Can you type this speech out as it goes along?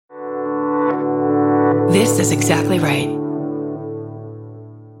This is exactly right.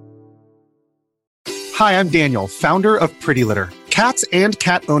 Hi, I'm Daniel, founder of Pretty Litter. Cats and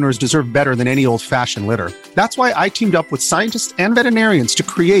cat owners deserve better than any old-fashioned litter. That's why I teamed up with scientists and veterinarians to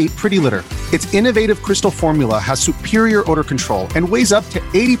create Pretty Litter. Its innovative crystal formula has superior odor control and weighs up to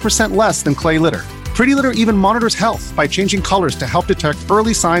 80% less than clay litter. Pretty Litter even monitors health by changing colors to help detect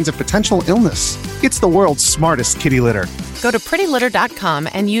early signs of potential illness. It's the world's smartest kitty litter. Go to prettylitter.com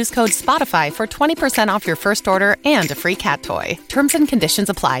and use code SPOTIFY for 20% off your first order and a free cat toy. Terms and conditions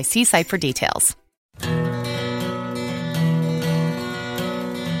apply. See site for details.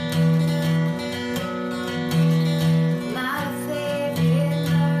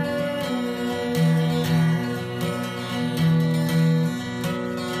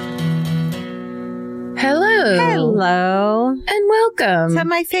 Hello. And welcome To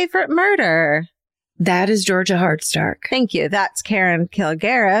my favorite murder. That is Georgia Hardstark. Thank you. That's Karen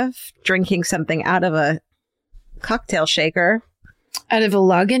Kilgariff drinking something out of a cocktail shaker. Out of a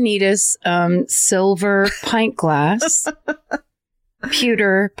Lagunitas silver pint glass.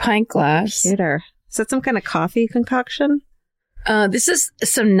 Pewter pint glass. Pewter. Is that some kind of coffee concoction? This is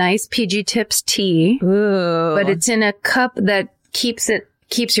some nice PG Tips tea. Ooh. But it's in a cup that keeps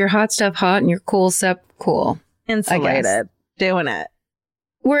your hot stuff hot and your cool stuff cool. Insulated. Doing it.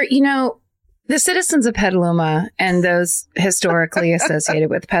 We're, the citizens of Petaluma and those historically associated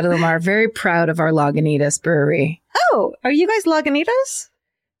with Petaluma are very proud of our Lagunitas brewery. Oh, are you guys Lagunitas?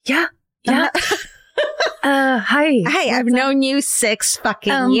 Yeah. Yeah. Hi. Hey, I've known you 6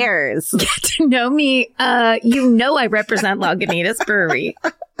 fucking years. Get to know me. I represent Lagunitas Brewery.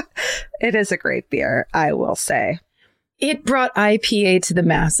 It is a great beer, I will say. It brought IPA to the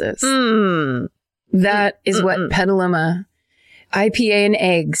masses. That is what Petaluma, IPA and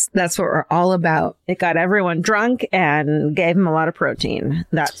eggs, that's what we're all about. It got everyone drunk and gave them a lot of protein.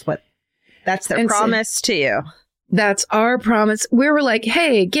 That's their promise to you. That's our promise. We were like,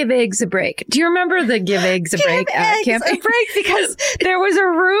 hey, give eggs a break. Do you remember the Give Eggs a Break campaign? A break, because there was a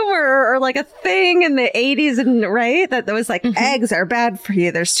rumor or like a thing in the 80s, and right, that there was like, eggs are bad for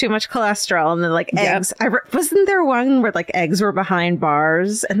you. There's too much cholesterol. And then like eggs. Wasn't there one where like eggs were behind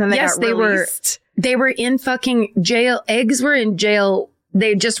bars and then they got released? They were in fucking jail. Eggs were in jail.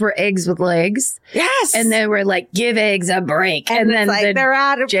 They just were eggs with legs. Yes. And they were like, give eggs a break. And then like, they're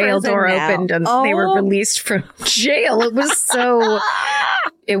out of jail door now. opened and they were released from jail. It was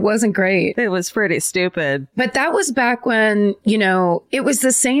it wasn't great. It was pretty stupid. But that was back when, it was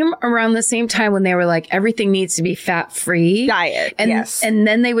around the same time when they were like, everything needs to be fat free. Diet. And, yes. And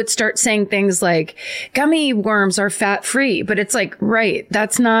then they would start saying things like, gummy worms are fat free. But it's like, right.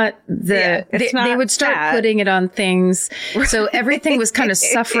 That's not they would start putting it on things. So everything was kind of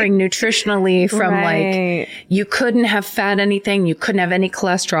suffering nutritionally from like, you couldn't have fat anything. You couldn't have any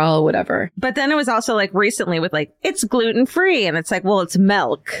cholesterol or whatever. But then it was also like recently with like, it's gluten free. And it's like, well, it's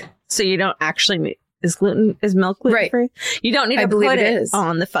milk. So you don't actually need, is milk gluten free? Right. You don't need to put it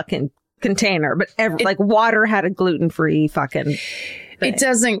on the fucking container, but like water had a gluten free fucking thing. It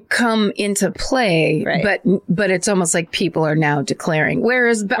doesn't come into play, but it's almost like people are now declaring.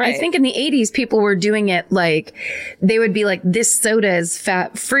 Whereas I think in the 80s, people were doing it like they would be like, this soda is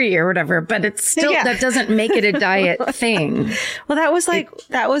fat free or whatever, but it's still, that doesn't make it a diet thing. Well, that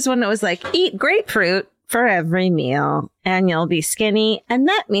was when it was like, eat grapefruit for every meal and you'll be skinny. And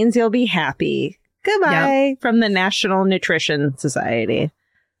that means you'll be happy. Goodbye from the National Nutrition Society.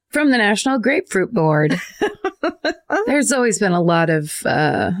 From the National Grapefruit Board. There's always been a lot of,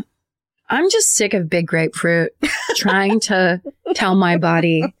 I'm just sick of big grapefruit trying to tell my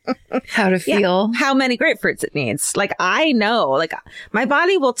body how to feel. How many grapefruits it needs. Like, I know, like, my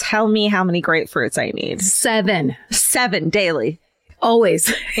body will tell me how many grapefruits I need. 7 daily.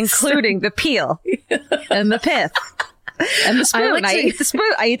 Always. Including the peel and the pith. And the spoon. I eat the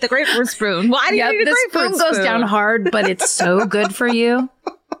spoon. I eat the grapefruit spoon. Why do you eat a grapefruit spoon? Goes down hard, but it's so good for you.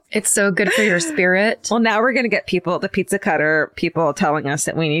 It's so good for your spirit. Well, now we're going to get the pizza cutter people telling us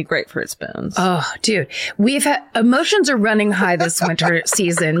that we need grapefruit spoons. Oh, dude. Emotions are running high this winter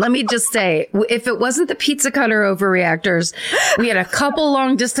season. Let me just say, if it wasn't the pizza cutter overreactors, we had a couple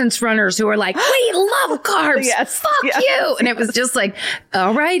long distance runners who were like, we love carbs. Fuck you. And it was just like,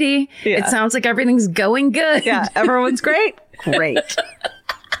 all righty. Yeah. It sounds like everything's going good. Yeah. Everyone's great. Great.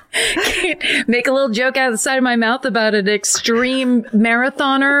 Make a little joke out of the side of my mouth about an extreme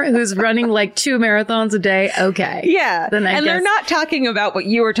marathoner who's running like 2 marathons a day. Okay. Yeah. They're not talking about what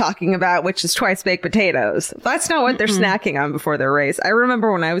you were talking about, which is twice baked potatoes. That's not what they're snacking on before their race. I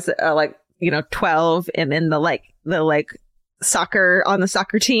remember when I was 12 and in the soccer on the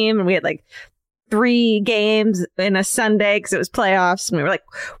soccer team, and we had like 3 games in a Sunday because it was playoffs, and we were like,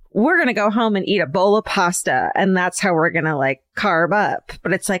 we're going to go home and eat a bowl of pasta and that's how we're going to like carb up.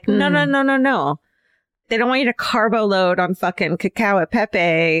 But it's like, no. They don't want you to carbo load on fucking cacao e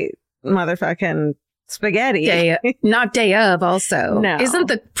pepe motherfucking spaghetti. Not day of also. No. Isn't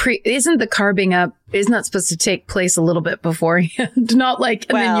the carbing up, isn't that supposed to take place a little bit beforehand? Not like,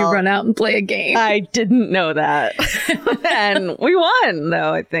 and then you run out and play a game. I didn't know that. And we won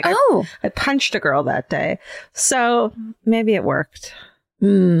though, I think. Oh. I punched a girl that day. So maybe it worked.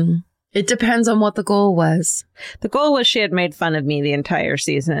 It depends on what the goal was. The goal was she had made fun of me the entire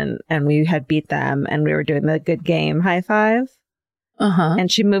season and we had beat them and we were doing the good game high five.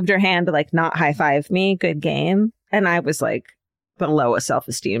 And she moved her hand to like not high five me, good game. And I was like the lowest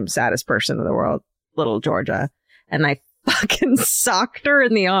self-esteem, saddest person in the world, little Georgia. And I fucking socked her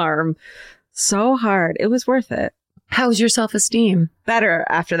in the arm so hard. It was worth it. How's your self-esteem? Better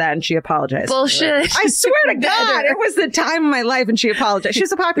after that, and she apologized. Bullshit. I swear to God, it was the time of my life, and she apologized. She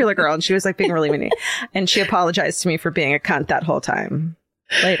was a popular girl, and she was like being really mean. And she apologized to me for being a cunt that whole time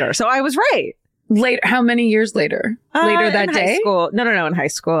later. So I was right. Later, how many years later? Later that in day? High school. No, in high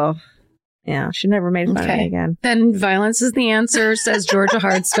school. Yeah, she never made fun of me again. Then violence is the answer, says Georgia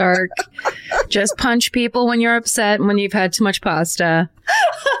Hardstark. Just punch people when you're upset and when you've had too much pasta.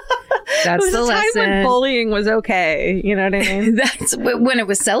 That's the lesson. Time when bullying was okay. You know what I mean? That's when it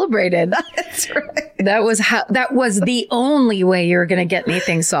was celebrated. That's right. That was the only way you were going to get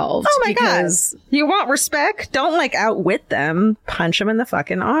anything solved. Oh my God. You want respect? Don't like outwit them. Punch them in the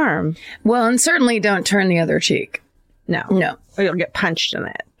fucking arm. Well, and certainly don't turn the other cheek. No. Or you'll get punched in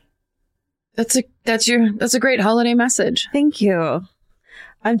it. That's a great holiday message. Thank you.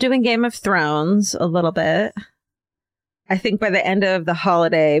 I'm doing Game of Thrones a little bit. I think by the end of the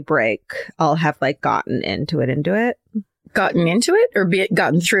holiday break, I'll have like gotten into it. Gotten into it or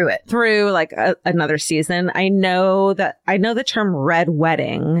gotten through it? Through like another season. I know the term red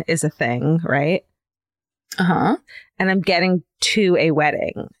wedding is a thing, right? And I'm getting to a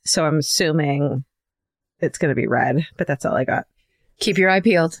wedding. So I'm assuming it's going to be red, but that's all I got. Keep your eye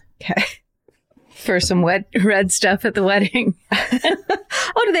peeled. Okay. For some red stuff at the wedding.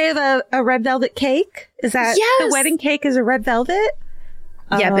 Oh, do they have a red velvet cake? Is that the wedding cake is a red velvet?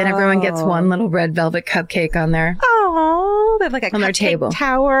 Yeah, then everyone gets one little red velvet cupcake on there. Oh, they have like a on their table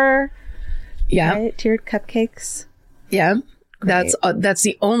tower. Yeah, right? Tiered cupcakes. Yeah, great. That's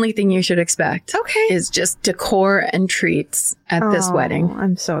the only thing you should expect. Okay, is just decor and treats at this wedding.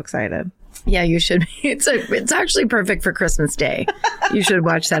 I'm so excited. Yeah, you should. It's actually perfect for Christmas Day. You should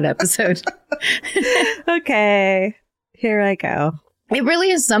watch that episode. Okay, here I go. It really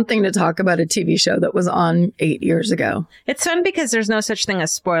is something to talk about a TV show that was on 8 years ago. It's fun because there's no such thing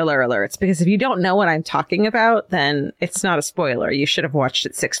as spoiler alerts. Because if you don't know what I'm talking about, then it's not a spoiler. You should have watched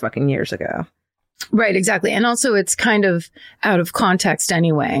it 6 fucking years ago. Right, exactly. And also it's kind of out of context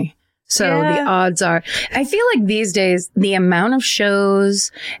anyway. So the odds are, I feel like these days, the amount of shows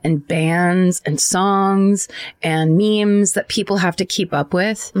and bands and songs and memes that people have to keep up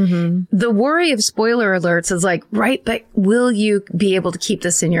with, the worry of spoiler alerts is like, right, but will you be able to keep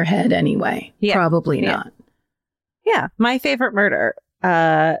this in your head anyway? Yeah. Probably not. Yeah. My favorite murder,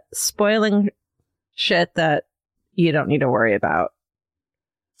 spoiling shit that you don't need to worry about.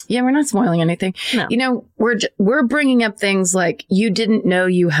 Yeah, we're not spoiling anything. No. You know, we're bringing up things like you didn't know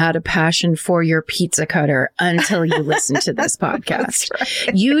you had a passion for your pizza cutter until you listened to this podcast. That's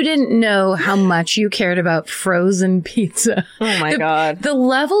right. You didn't know how much you cared about frozen pizza. Oh my God. The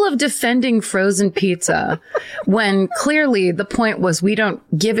level of defending frozen pizza when clearly the point was we don't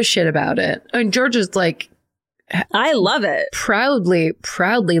give a shit about it. And Georgia's like, I love it. Proudly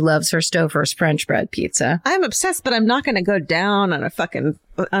loves her Stouffer's French bread pizza. I'm obsessed, but I'm not going to go down on a fucking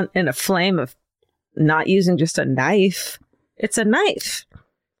in a flame of not using just a knife. It's a knife.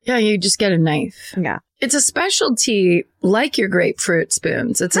 Yeah, you just get a knife. Yeah. It's a specialty like your grapefruit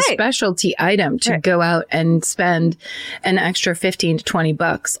spoons. It's a specialty item to go out and spend an extra $15 to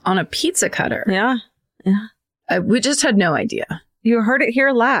 $20 on a pizza cutter. Yeah. Yeah. We just had no idea. You heard it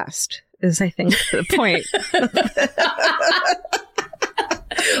here last. Is I think the point.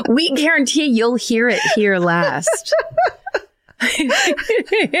 We guarantee you'll hear it here last.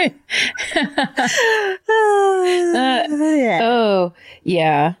 Oh,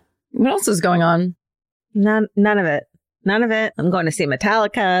 yeah. What else is going on? None of it. None of it. I'm going to see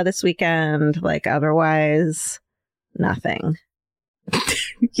Metallica this weekend. Like otherwise, nothing.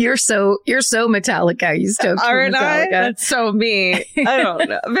 You're so Metallica. You stoked for Metallica. That's so me. I don't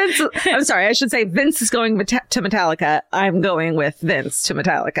know. Vince. I'm sorry. I should say Vince is going to Metallica. I'm going with Vince to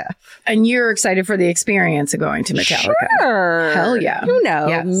Metallica. And you're excited for the experience of going to Metallica. Sure. Hell yeah. You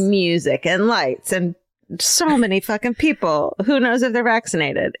know, music and lights and so many fucking people. Who knows if they're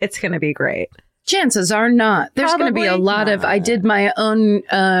vaccinated? It's going to be great. Chances are not. There's going to be a lot of, I did my own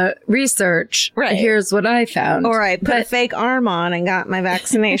research. Right. Here's what I found. Or I put a fake arm on and got my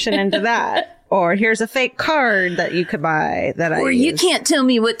vaccination into that. Or here's a fake card that you could buy that I you can't tell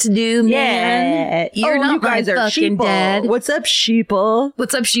me what to do, man. You're not you guys my are fucking sheeple. dad. What's up, sheeple?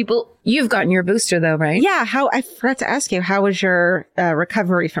 What's up, sheeple? You've gotten your booster though, right? Yeah. I forgot to ask you, how was your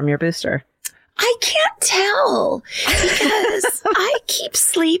recovery from your booster? I can't tell because I keep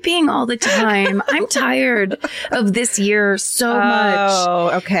sleeping all the time. I'm tired of this year so much.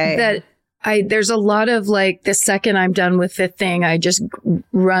 Oh, okay. That there's a lot of like, the second I'm done with the thing, I just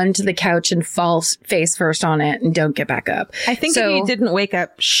run to the couch and fall face first on it and don't get back up. I think if you didn't wake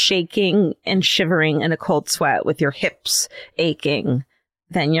up shaking and shivering in a cold sweat with your hips aching,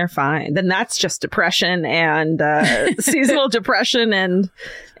 then you're fine. Then that's just depression and seasonal depression and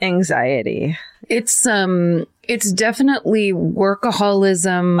anxiety. It's definitely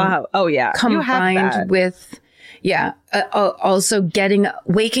workaholism. Oh yeah, combined with also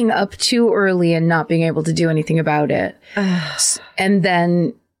waking up too early and not being able to do anything about it.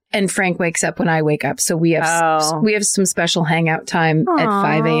 And Frank wakes up when I wake up, so we have some special hangout time at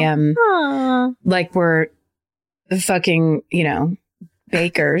 5 a.m. Like we're fucking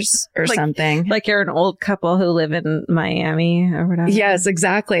bakers or something. Like you're an old couple who live in Miami or whatever. Yes,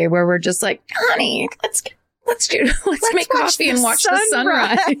 exactly. Where we're just like, honey, let's make coffee and watch the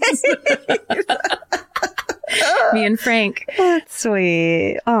sunrise. Me and Frank. That's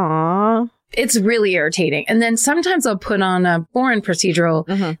sweet. Aww. It's really irritating. And then sometimes I'll put on a foreign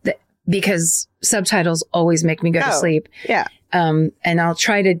procedural because subtitles always make me go to sleep. Yeah. And I'll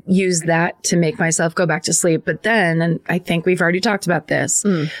try to use that to make myself go back to sleep. But then, and I think we've already talked about this,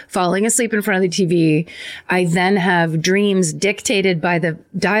 falling asleep in front of the TV, I then have dreams dictated by the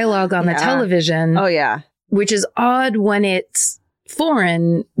dialogue on the television. Oh, yeah. Which is odd when it's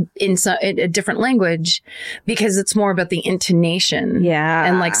foreign in a different language because it's more about the intonation. Yeah.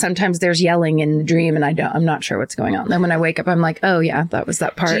 And like sometimes there's yelling in the dream and I'm not sure what's going on. Then when I wake up, I'm like, oh yeah, that was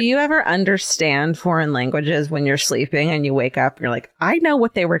that part. Do you ever understand foreign languages when you're sleeping and you wake up and you're like, I know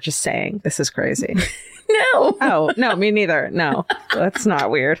what they were just saying. This is crazy. No. Oh, no, me neither. No, that's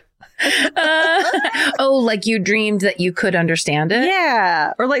not weird. Like you dreamed that you could understand it?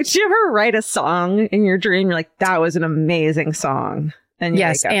 Yeah. Or like, did you ever write a song in your dream? You're like, that was an amazing song. And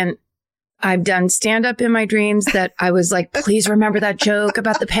yes. And I've done stand up in my dreams that I was like, please remember that joke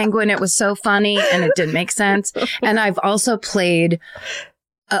about the penguin. It was so funny and it didn't make sense. And I've also played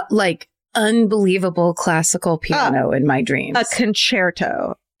like unbelievable classical piano in my dreams. A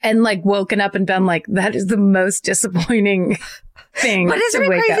concerto. And like woken up and been like, that is the most disappointing thing. But isn't it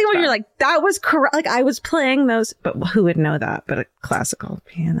crazy when you're like, that was correct? Like I was playing those, but who would know that? But a classical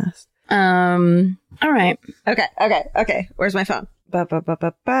pianist. All right. Okay. Where's my phone?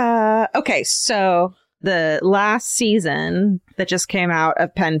 Okay. So the last season that just came out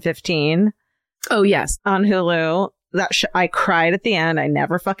of Pen 15. Oh, yes. On Hulu. That I cried at the end. I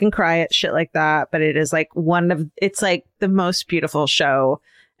never fucking cry at shit like that. But it is like it's like the most beautiful show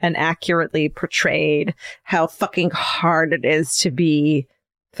and accurately portrayed how fucking hard it is to be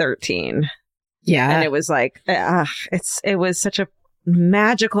 13. Yeah. And it was like, it was such a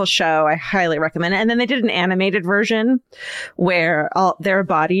magical show. I highly recommend it. And then they did an animated version where all their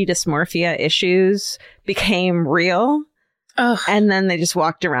body dysmorphia issues became real. Ugh. And then they just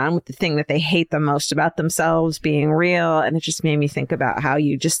walked around with the thing that they hate the most about themselves being real. And it just made me think about how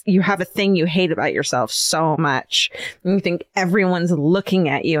you have a thing you hate about yourself so much. And you think everyone's looking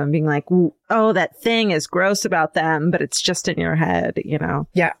at you and being like, oh, that thing is gross about them, but it's just in your head,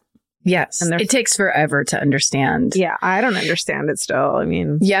 Yeah. Yes. And it takes forever to understand. Yeah. I don't understand it still. I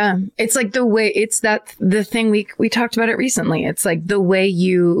mean, yeah, it's like the thing we talked about it recently. It's like the way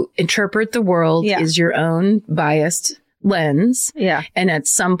you interpret the world is your own biased lens. Yeah. And at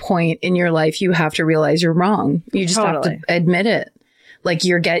some point in your life, you have to realize you're wrong. You just have to admit it. Like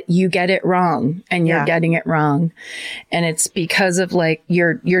you get it wrong and you're getting it wrong. And it's because of like,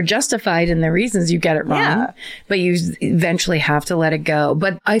 you're justified in the reasons you get it wrong, but you eventually have to let it go.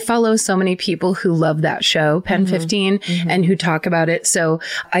 But I follow so many people who love that show, Pen 15, and who talk about it. So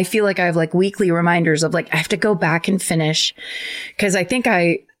I feel like I have like weekly reminders of like, I have to go back and finish because I think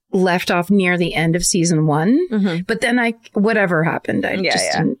I left off near the end of season 1, but then whatever happened, I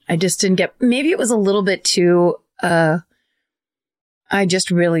just didn't get, maybe it was a little bit too, I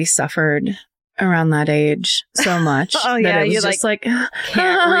just really suffered around that age so much. That it was just like can't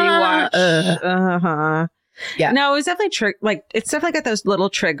rewatch. Yeah. No, it was definitely it's definitely got those little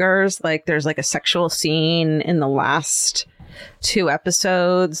triggers. Like there's like a sexual scene in the last 2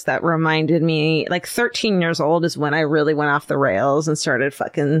 episodes that reminded me, like 13 years old is when I really went off the rails and started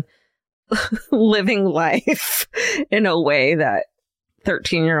fucking living life in a way that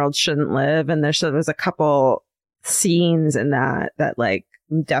 13-year-olds shouldn't live. And there's a couple scenes in that like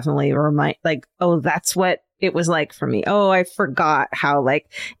definitely remind, like, oh, that's what it was like for me. Oh, I forgot how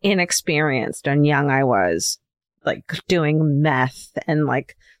like inexperienced and young I was, like doing meth and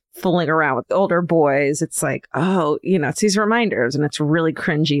like fooling around with older boys. It's like, oh, you know, it's these reminders, and it's really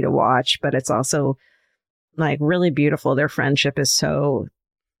cringy to watch, but it's also like really beautiful. Their friendship is so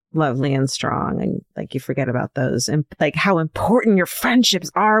lovely and strong, and like you forget about those and like how important your friendships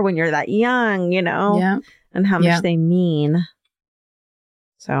are when you're that young, you know, and how much they mean.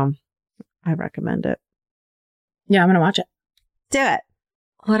 So I recommend it. Yeah, I'm going to watch it. Do it.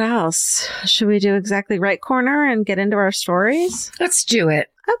 What else? Should we do Exactly Right Corner and get into our stories? Let's do it.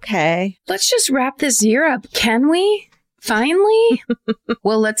 Okay. Let's just wrap this year up. Can we? Finally?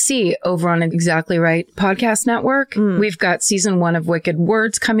 Well, let's see. Over on Exactly Right Podcast Network, we've got season 1 of Wicked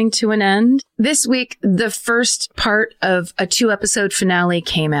Words coming to an end. This week, the first part of a 2-episode finale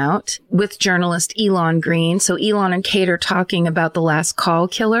came out with journalist Elon Green. So Elon and Kate are talking about the last call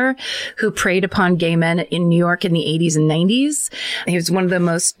killer who preyed upon gay men in New York in the 80s and 90s. He was one of the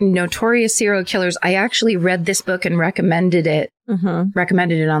most notorious serial killers. I actually read this book and recommended it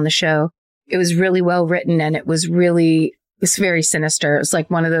on the show. It was really well written, and it was very sinister. It was like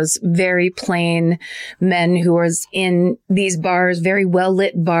one of those very plain men who was in these bars, very well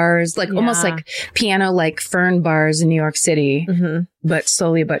lit bars, like almost like piano, like Fern bars in New York City. But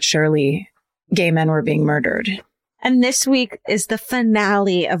slowly but surely, gay men were being murdered. And this week is the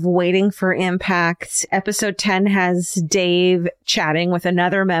finale of Waiting for Impact. Episode 10 has Dave chatting with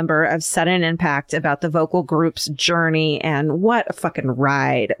another member of Sudden Impact about the vocal group's journey. And what a fucking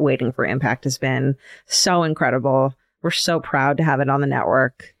ride Waiting for Impact has been. So incredible. We're so proud to have it on the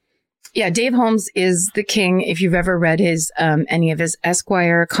network. Yeah, Dave Holmes is the king. If you've ever read his any of his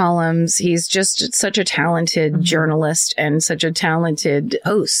Esquire columns, he's just such a talented journalist and such a talented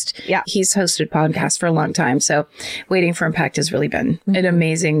host. Yeah, he's hosted podcasts for a long time. So Waiting for Impact has really been an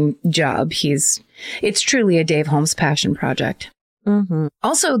amazing job. It's truly a Dave Holmes passion project.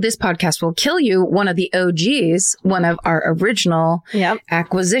 Also, this podcast will kill you. One of the OGs, one of our original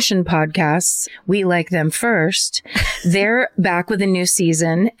acquisition podcasts, We Like Them First. They're back with a new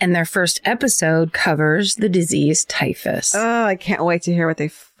season, and their first episode covers the disease typhus. Oh, I can't wait to hear what they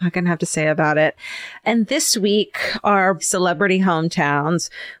fucking have to say about it. And this week, our celebrity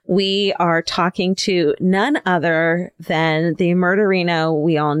hometowns, we are talking to none other than the murderino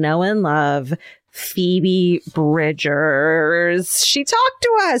we all know and love, Phoebe Bridgers. She talked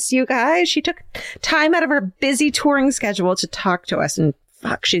to us, you guys. She took time out of her busy touring schedule to talk to us, and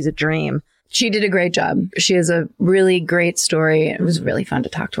fuck, she's a dream. She did a great job. She has a really great story. It was really fun to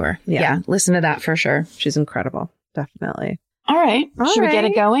talk to her. Yeah, listen to that for sure. She's incredible. Definitely. All right. Should we get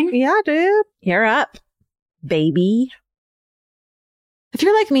it going? Yeah, dude. You're up, baby. If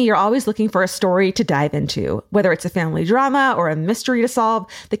you're like me, you're always looking for a story to dive into. Whether it's a family drama or a mystery to solve,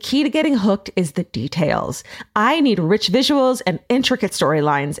 the key to getting hooked is the details. I need rich visuals and intricate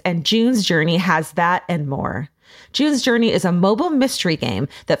storylines, and June's Journey has that and more. June's Journey is a mobile mystery game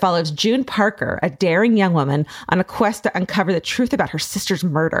that follows June Parker, a daring young woman, on a quest to uncover the truth about her sister's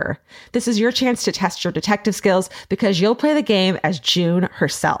murder. This is your chance to test your detective skills because you'll play the game as June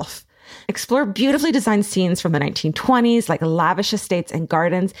herself. Explore beautifully designed scenes from the 1920s, like lavish estates and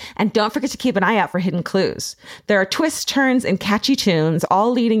gardens, and don't forget to keep an eye out for hidden clues. There are twists, turns, and catchy tunes,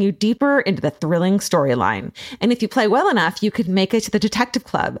 all leading you deeper into the thrilling storyline. And if you play well enough, you could make it to the Detective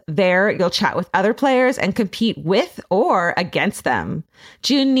Club. There, you'll chat with other players and compete with or against them.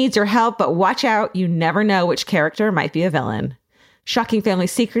 June needs your help, but watch out, you never know which character might be a villain. Shocking family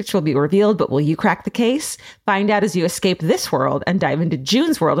secrets will be revealed, but will you crack the case? Find out as you escape this world and dive into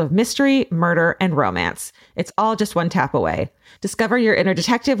June's world of mystery, murder, and romance. It's all just one tap away. Discover your inner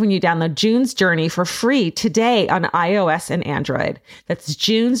detective when you download June's Journey for free today on iOS and Android. That's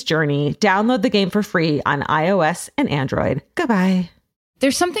June's Journey. Download the game for free on iOS and Android. Goodbye.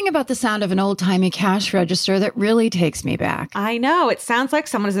 There's something about the sound of an old-timey cash register that really takes me back. I know. It sounds like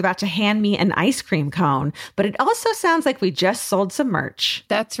someone is about to hand me an ice cream cone, but it also sounds like we just sold some merch.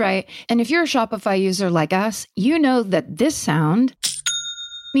 That's right. And if you're a Shopify user like us, you know that this sound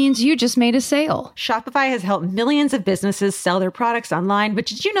means you just made a sale. Shopify has helped millions of businesses sell their products online, but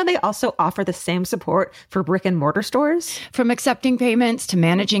did you know they also offer the same support for brick and mortar stores? From accepting payments to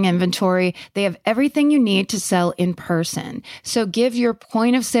managing inventory, they have everything you need to sell in person. So give your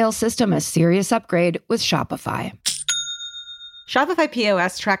point of sale system a serious upgrade with Shopify. Shopify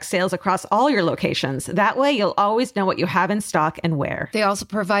POS tracks sales across all your locations. That way, you'll always know what you have in stock and where. They also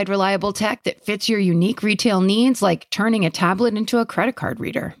provide reliable tech that fits your unique retail needs, like turning a tablet into a credit card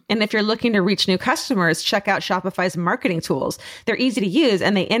reader. And if you're looking to reach new customers, check out Shopify's marketing tools. They're easy to use,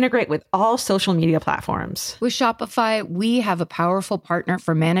 and they integrate with all social media platforms. With Shopify, we have a powerful partner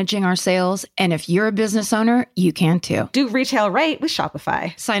for managing our sales. And if you're a business owner, you can too. Do retail right with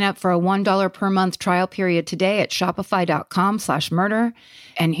Shopify. Sign up for a $1 per month trial period today at shopify.com/murder.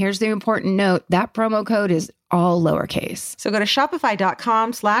 And here's the important note, that promo code is all lowercase. So go to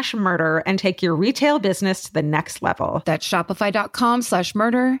shopify.com/murder and take your retail business to the next level. That's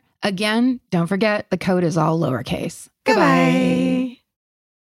shopify.com/murder. Again, don't forget, the code is all lowercase. Goodbye.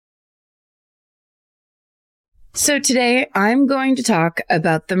 So today I'm going to talk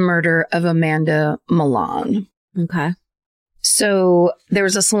about the murder of Amanda Millan. Okay. So there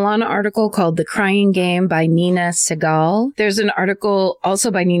was a Salon article called The Crying Game by Nina Segal. There's an article also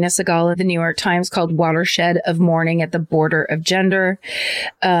by Nina Segal in the New York Times called Watershed of Mourning at the Border of Gender.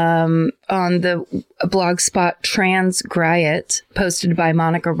 On the blogspot Trans Griot, posted by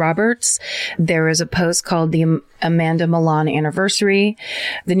Monica Roberts, there is a post called The Amanda Millan Anniversary.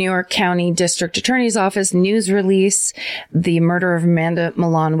 The New York County District Attorney's Office news release, the Murder of Amanda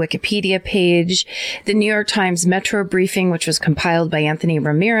Millan Wikipedia page, the New York Times Metro briefing, which was compiled by Anthony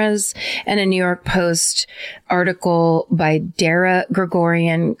Ramirez, and a New York Post article by Dara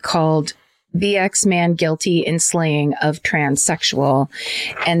Gregorian called BX Man Guilty in Slaying of Transsexual.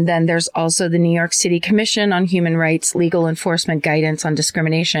 And then there's also the New York City Commission on Human Rights Legal Enforcement Guidance on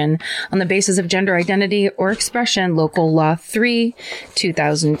Discrimination on the Basis of Gender Identity or Expression, Local Law 3,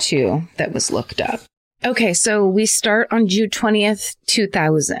 2002, that was looked up. Okay, so we start on June 20th,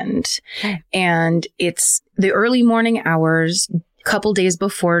 2000, and it's the early morning hours, couple days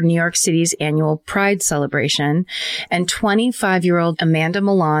before New York City's annual Pride celebration, and 25-year-old Amanda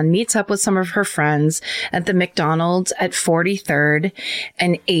Millan meets up with some of her friends at the McDonald's at 43rd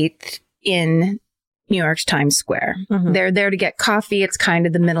and 8th in New York's Times Square. Mm-hmm. They're there to get coffee. It's kind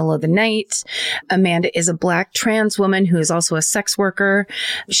of the middle of the night. Amanda is a Black trans woman who is also a sex worker.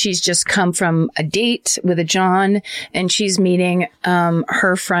 She's just come from a date with a John, and she's meeting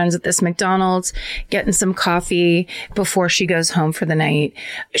her friends at this McDonald's, getting some coffee before she goes home for the night.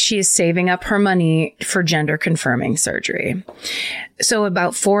 She is saving up her money for gender confirming surgery. So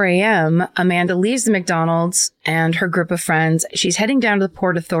about 4 a.m., Amanda leaves the McDonald's and her group of friends. She's heading down to the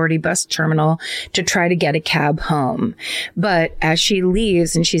Port Authority bus terminal to try to get a cab home. But as she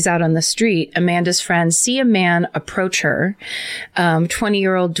leaves and she's out on the street, Amanda's friends see a man approach her.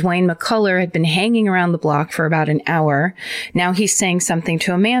 20-year-old Dwayne McCullough had been hanging around the block for about an hour. Now he's saying something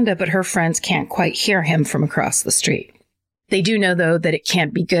to Amanda, but her friends can't quite hear him from across the street. They do know, though, that it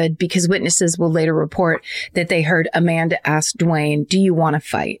can't be good because witnesses will later report that they heard Amanda ask Dwayne, "Do you want to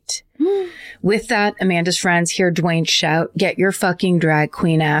fight?" With that, Amanda's friends hear Dwayne shout, "Get your fucking drag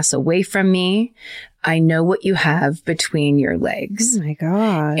queen ass away from me. I know what you have between your legs." Oh, my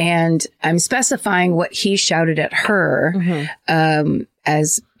God. And I'm specifying what he shouted at her,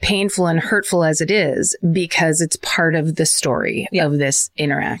 as painful and hurtful as it is, because it's part of the story of this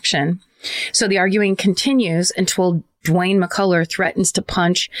interaction. So the arguing continues until Dwayne McCullough threatens to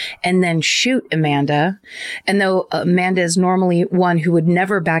punch and then shoot Amanda. And though Amanda is normally one who would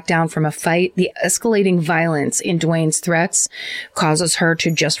never back down from a fight, the escalating violence in Dwayne's threats causes her to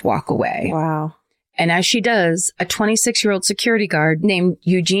just walk away. Wow. And as she does, a 26-year-old security guard named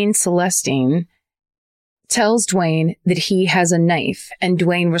Eugene Celestine tells Dwayne that he has a knife, and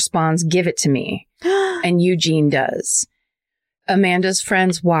Dwayne responds, "Give it to me." And Eugene does. Amanda's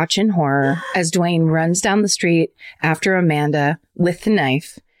friends watch in horror as Dwayne runs down the street after Amanda with the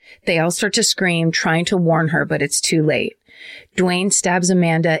knife. They all start to scream, trying to warn her, but it's too late. Dwayne stabs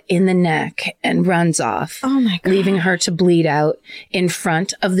Amanda in the neck and runs off, leaving her to bleed out in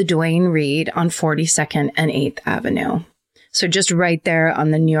front of the Duane Reade on 42nd and 8th Avenue. So just right there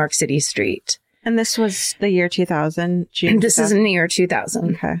on the New York City street. And this was the year 2000? June This 2000? Is in the year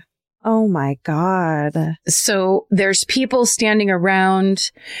 2000. Okay. Oh my God. So there's people standing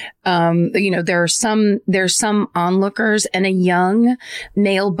around. There's some onlookers and a young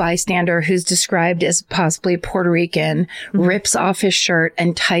male bystander who's described as possibly Puerto Rican, rips off his shirt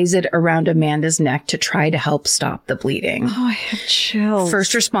and ties it around Amanda's neck to try to help stop the bleeding. Oh, I have chills.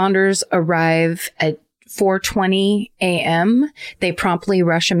 First responders arrive at 4:20 a.m. They promptly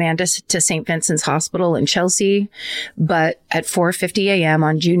rush Amanda to St. Vincent's Hospital in Chelsea. But at 4:50 a.m.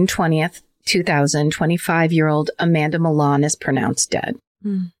 on June 20th, 2000, 25-year-old Amanda Millan is pronounced dead.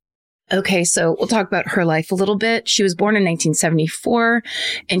 Okay, so we'll talk about her life a little bit. She was born in 1974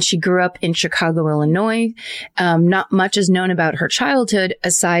 and she grew up in Chicago, Illinois. Not much is known about her childhood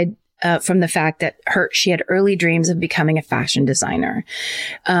aside from the fact that she had early dreams of becoming a fashion designer.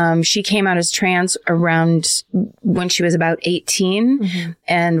 She came out as trans around when she was about 18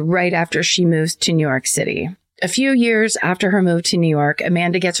 and right after she moved to New York City. A few years after her move to New York,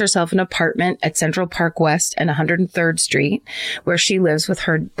 Amanda gets herself an apartment at Central Park West and 103rd Street, where she lives with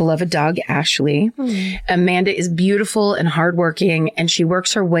her beloved dog, Ashley. Amanda is beautiful and hardworking, and she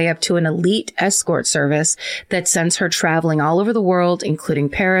works her way up to an elite escort service that sends her traveling all over the world, including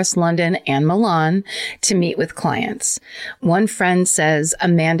Paris, London, and Milan, to meet with clients. One friend says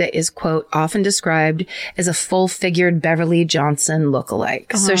Amanda is, quote, often described as a full-figured Beverly Johnson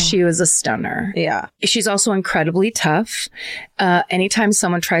lookalike. So she was a stunner. Yeah. She's also incredibly tough. Anytime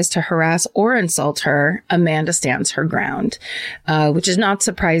someone tries to harass or insult her, Amanda stands her ground, which is not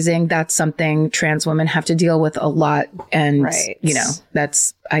surprising. That's something trans women have to deal with a lot. And, you know,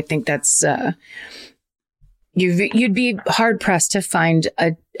 I think that's, you'd be hard pressed to find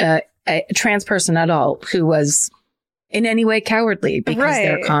a trans person at all who was in any way cowardly because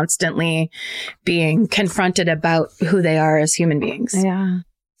they're constantly being confronted about who they are as human beings. Yeah.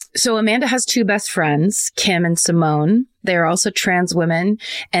 So Amanda has two best friends, Kim and Simone. They're also trans women,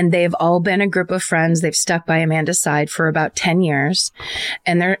 and they've all been a group of friends. They've stuck by Amanda's side for about 10 years,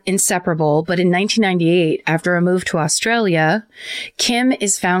 and they're inseparable. But in 1998, after a move to Australia, Kim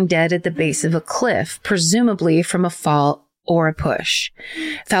is found dead at the base of a cliff, presumably from a fall or a push.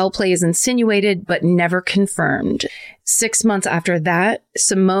 Foul play is insinuated, but never confirmed. 6 months after that,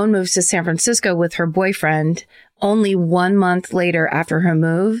 Simone moves to San Francisco with her boyfriend. Only 1 month later after her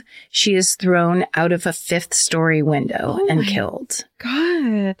move, she is thrown out of a 5th-story window and killed.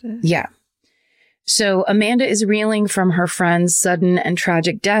 God. Yeah. So Amanda is reeling from her friend's sudden and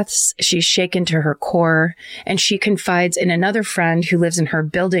tragic deaths. She's shaken to her core, and she confides in another friend who lives in her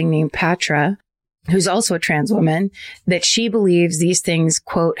building named Patra, who's also a trans woman, that she believes these things,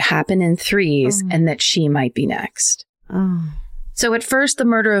 quote, happen in threes and that she might be next. So at first, the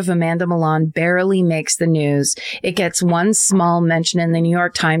murder of Amanda Milan barely makes the news. It gets one small mention in the New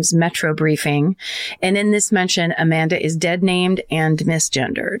York Times Metro briefing. And in this mention, Amanda is dead named and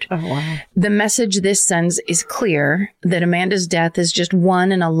misgendered. Oh, wow. The message this sends is clear that Amanda's death is just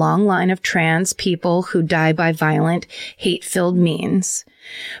one in a long line of trans people who die by violent, hate-filled means.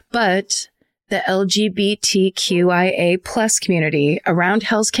 But the LGBTQIA plus community around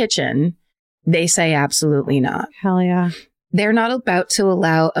Hell's Kitchen, they say absolutely not. Hell yeah. They're not about to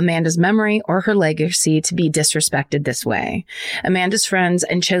allow Amanda's memory or her legacy to be disrespected this way. Amanda's friends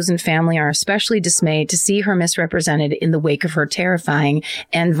and chosen family are especially dismayed to see her misrepresented in the wake of her terrifying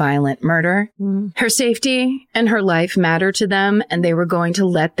and violent murder. Her safety and her life matter to them, and they were going to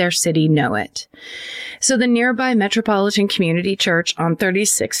let their city know it. So the nearby Metropolitan Community Church on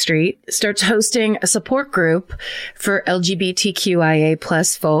 36th Street starts hosting a support group for LGBTQIA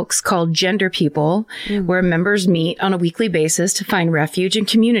plus folks called Gender People, where members meet on a weekly basis to find refuge and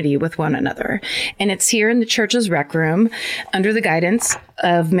community with one another. And it's here in the church's rec room, under the guidance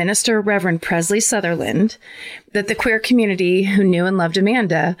of Minister Reverend Presley Sutherland, that the queer community who knew and loved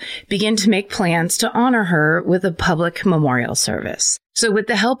Amanda begin to make plans to honor her with a public memorial service. So with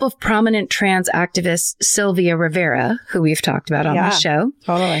the help of prominent trans activist Sylvia Rivera, who we've talked about on the show,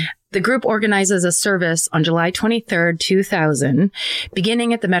 the group organizes a service on July 23rd, 2000,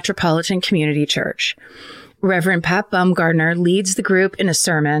 beginning at the Metropolitan Community Church. Reverend Pat Baumgardner leads the group in a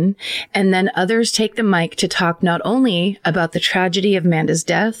sermon, and then others take the mic to talk not only about the tragedy of Amanda's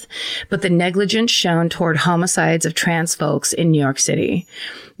death, but the negligence shown toward homicides of trans folks in New York City.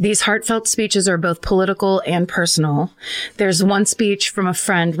 These heartfelt speeches are both political and personal. There's one speech from a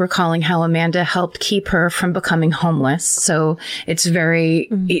friend recalling how Amanda helped keep her from becoming homeless. So it's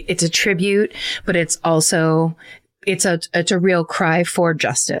it's a tribute, but it's also... It's a real cry for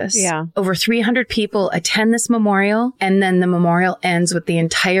justice. Yeah. Over 300 people attend this memorial, and then the memorial ends with the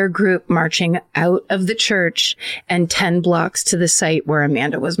entire group marching out of the church and 10 blocks to the site where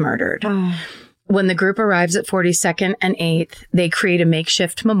Amanda was murdered. When the group arrives at 42nd and 8th, they create a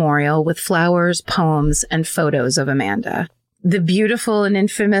makeshift memorial with flowers, poems, and photos of Amanda. The beautiful and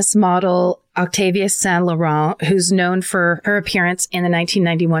infamous model Octavia Saint Laurent, who's known for her appearance in the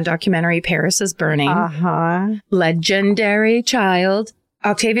 1991 documentary Paris is Burning, legendary child,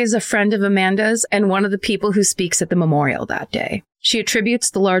 Octavia is a friend of Amanda's and one of the people who speaks at the memorial that day. She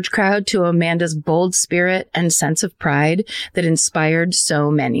attributes the large crowd to Amanda's bold spirit and sense of pride that inspired so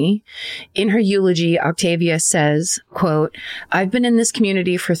many. In her eulogy, Octavia says, quote, "I've been in this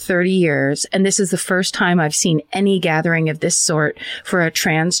community for 30 years, and this is the first time I've seen any gathering of this sort for a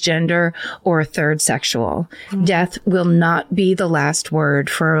transgender or a third sexual. Death will not be the last word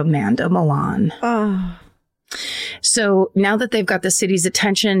for Amanda Milan." Oh. So now that they've got the city's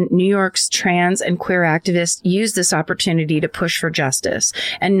attention, New York's trans and queer activists use this opportunity to push for justice,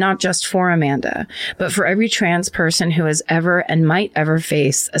 and not just for Amanda, but for every trans person who has ever and might ever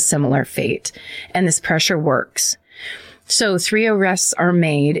face a similar fate. And this pressure works. So 3 arrests are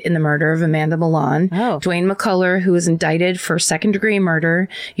made in the murder of Amanda Milan. Dwayne McCullough, who is indicted for second-degree murder,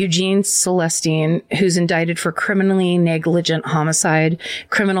 Eugene Celestine, who's indicted for criminally negligent homicide,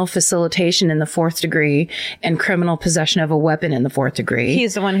 criminal facilitation in the 4th degree, and criminal possession of a weapon in the 4th degree.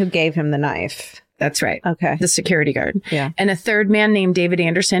 He's the one who gave him the knife. That's right. Okay. The security guard. Yeah. And a third man named David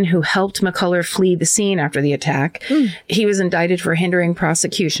Anderson, who helped McCullough flee the scene after the attack. He was indicted for hindering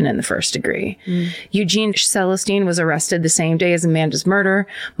prosecution in the 1st degree. Eugene Celestine was arrested the same day as Amanda's murder.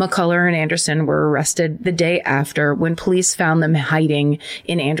 McCullough and Anderson were arrested the day after when police found them hiding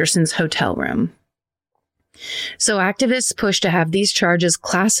in Anderson's hotel room. So activists pushed to have these charges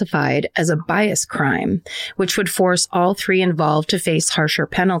classified as a bias crime, which would force all 3 involved to face harsher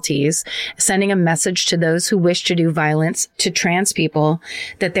penalties, sending a message to those who wish to do violence to trans people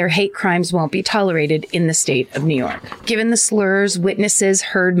that their hate crimes won't be tolerated in the state of New York. Given the slurs, witnesses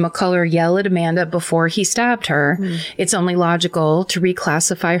heard McCullough yell at Amanda before he stabbed her. It's only logical to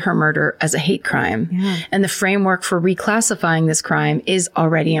reclassify her murder as a hate crime. And the framework for reclassifying this crime is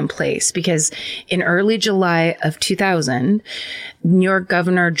already in place, because in early July of 2000, New York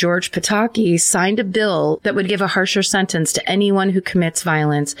Governor George Pataki signed a bill that would give a harsher sentence to anyone who commits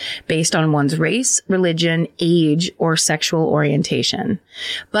violence based on one's race, religion, age, or sexual orientation.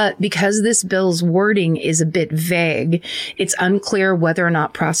 But because this bill's wording is a bit vague, it's unclear whether or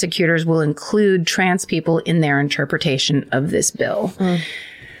not prosecutors will include trans people in their interpretation of this bill.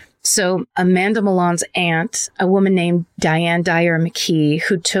 So Amanda Milan's aunt, a woman named Diane Dyer McKee,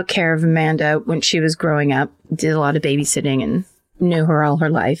 who took care of Amanda when she was growing up, did a lot of babysitting and knew her all her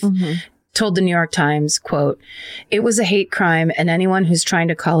life, told the New York Times, quote, "It was a hate crime, and anyone who's trying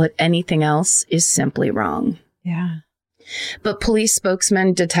to call it anything else is simply wrong." Yeah. But police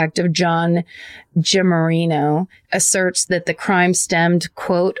spokesman Detective John Giammarino asserts that the crime stemmed,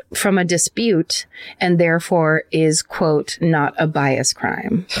 quote, "from a dispute and therefore is, quote, not a bias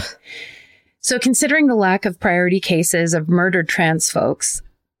crime." So considering the lack of priority cases of murdered trans folks,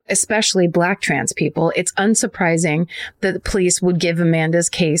 especially Black trans people, it's unsurprising that the police would give Amanda's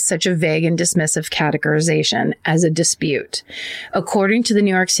case such a vague and dismissive categorization as a dispute. According to the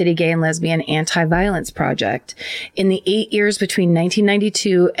New York City Gay and Lesbian Anti-Violence Project, in the 8 years between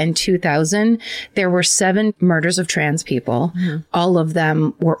 1992 and 2000, there were 7 murders of trans people. All of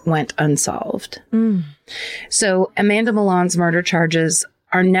them went unsolved. So Amanda Milan's murder charges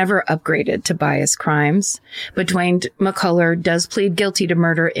are never upgraded to bias crimes, but Dwayne McCullough does plead guilty to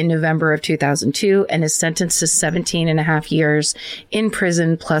murder in November of 2002 and is sentenced to 17 and a half years in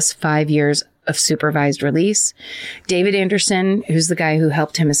prison plus 5 years of supervised release. David Anderson, who's the guy who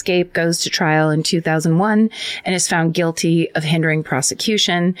helped him escape, goes to trial in 2001 and is found guilty of hindering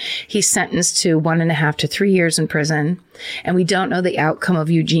prosecution. He's sentenced to 1.5 to 3 years in prison. And we don't know the outcome of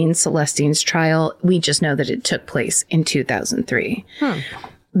Eugene Celestine's trial. We just know that it took place in 2003.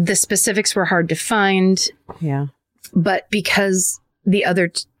 The specifics were hard to find. Yeah. But because the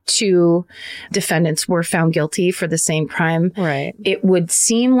other 2 defendants were found guilty for the same crime, Right. it would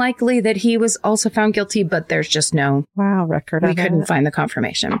seem likely that he was also found guilty, but there's just no record we of couldn't it. find the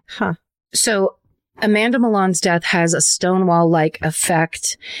confirmation. Huh. So Amanda Milan's death has a Stonewall-like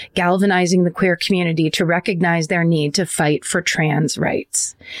effect, galvanizing the queer community to recognize their need to fight for trans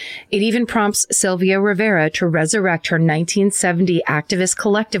rights. It even prompts Sylvia Rivera to resurrect her 1970 activist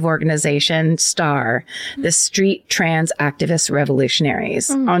collective organization, STAR, the Street Trans Activist Revolutionaries,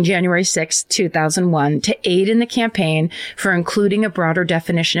 on January 6, 2001, to aid in the campaign for including a broader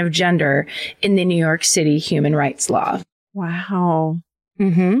definition of gender in the New York City human rights law. Wow.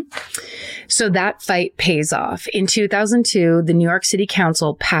 So that fight pays off. In 2002, the New York City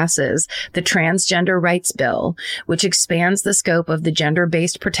Council passes the Transgender Rights Bill, which expands the scope of the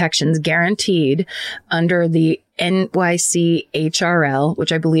gender-based protections guaranteed under the NYCHRL,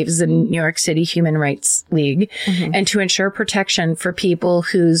 which I believe is the New York City Human Rights League, and to ensure protection for people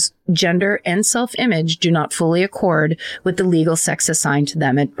whose gender and self-image do not fully accord with the legal sex assigned to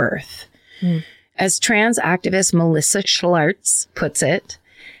them at birth. As trans activist Melissa Schlartz puts it,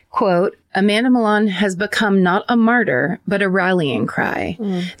 quote, Amanda Milan has become not a martyr, but a rallying cry.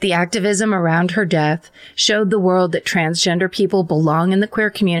 The activism around her death showed the world that transgender people belong in the queer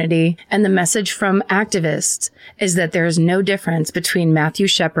community, and the message from activists is that there is no difference between Matthew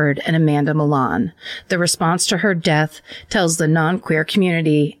Shepard and Amanda Milan. The response to her death tells the non-queer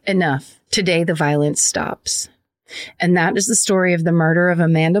community, enough. Today the violence stops. And that is the story of the murder of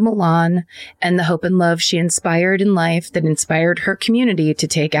Amanda Milan and the hope and love she inspired in life that inspired her community to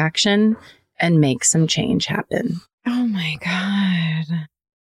take action and make some change happen. Oh my God.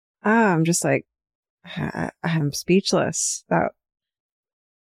 I'm just like, I'm speechless.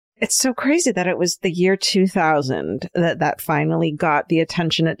 It's so crazy that it was the year 2000 that finally got the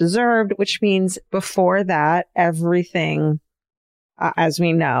attention it deserved, which means before that, everything, as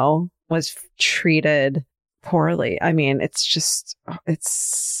we know, was treated poorly. I mean, it's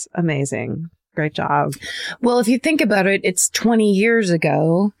amazing. Great job. Well, if you think about it, it's 20 years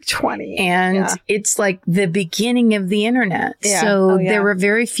ago. 20. And it's like the beginning of the internet. Yeah. So there were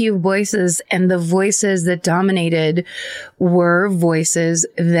very few voices, and the voices that dominated were voices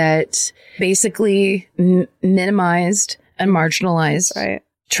that basically minimized and marginalized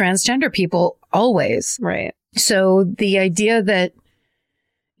transgender people always. Right. So the idea that,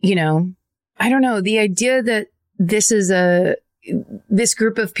 I don't know, the idea that this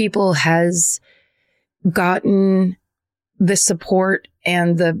group of people has gotten the support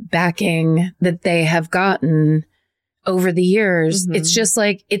and the backing that they have gotten over the years. Mm-hmm. It's just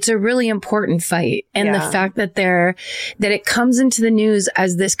like, it's a really important fight. And the fact that it comes into the news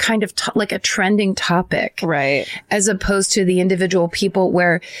as this kind of like a trending topic, right? As opposed to the individual people,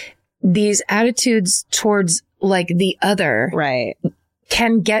 where these attitudes towards like the other, right,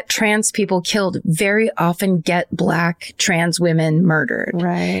 can get trans people killed, very often get Black trans women murdered.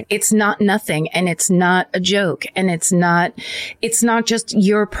 Right. It's not nothing, and it's not a joke, and it's not just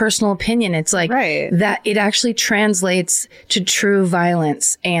your personal opinion. It's like that it actually translates to true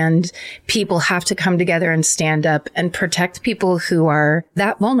violence, and people have to come together and stand up and protect people who are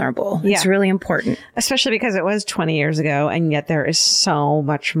that vulnerable. Yeah. It's really important. Especially because it was 20 years ago, and yet there is so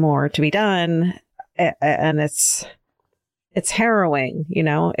much more to be done. And it's harrowing,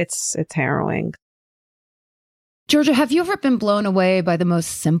 it's harrowing. Georgia, have you ever been blown away by the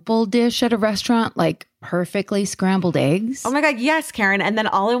most simple dish at a restaurant, like perfectly scrambled eggs? Oh my God, yes, Karen. And then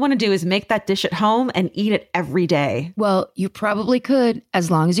all I want to do is make that dish at home and eat it every day. Well, you probably could, as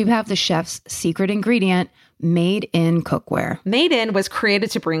long as you have the chef's secret ingredient, Made in Cookware. Made in was created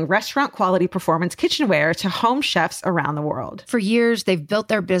to bring restaurant quality performance kitchenware to home chefs around the world. For years, they've built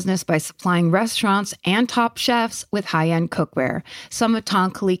their business by supplying restaurants and top chefs with high-end cookware. Some of Tom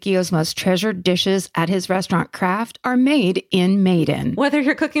Colicchio's most treasured dishes at his restaurant Craft are made in Made in. Whether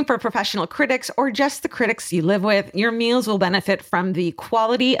you're cooking for professional critics or just the critics you live with, your meals will benefit from the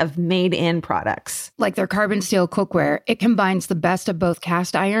quality of Made in products. Like their carbon steel cookware, it combines the best of both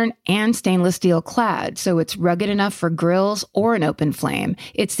cast iron and stainless steel clad, so it's rugged enough for grills or an open flame.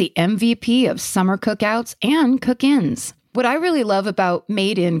 It's the MVP of summer cookouts and cook-ins. What I really love about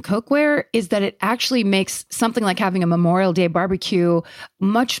Made in Cookware is that it actually makes something like having a Memorial Day barbecue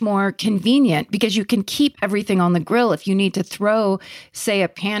much more convenient, because you can keep everything on the grill. If you need to throw, say, a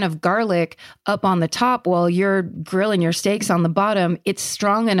pan of garlic up on the top while you're grilling your steaks on the bottom, it's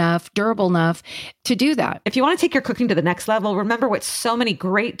strong enough, durable enough to do that. If you want to take your cooking to the next level, remember what so many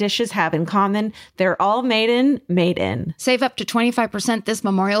great dishes have in common. They're all made in. Save up to 25% this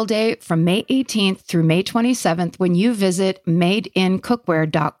Memorial Day from May 18th through May 27th when you visit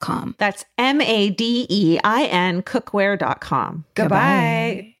madeincookware.com. That's MADEIN cookware.com. Goodbye.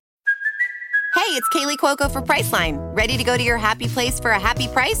 Hey, it's Kaylee Cuoco for Priceline. Ready to go to your happy place for a happy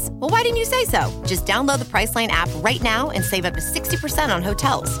price? Well, why didn't you say so? Just download the Priceline app right now and save up to 60% on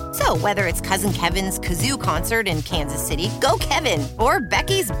hotels. So whether it's Cousin Kevin's Kazoo Concert in Kansas City, go Kevin, or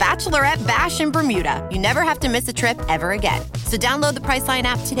Becky's Bachelorette Bash in Bermuda, you never have to miss a trip ever again. So download the Priceline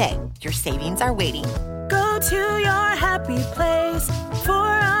app today. Your savings are waiting. Go to your happy place for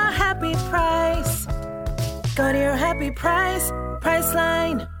a happy price. Go to your happy price,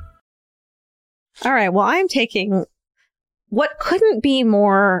 Priceline. All right. Well, I'm taking what couldn't be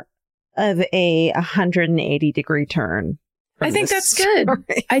more of a 180-degree turn. I think that's good.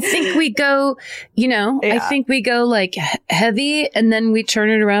 I think we go, I think we go like heavy and then we turn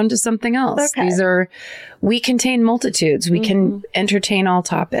it around to something else. Okay. We contain multitudes. We can entertain all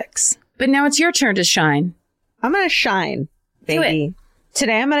topics. But now it's your turn to shine. I'm going to shine, baby.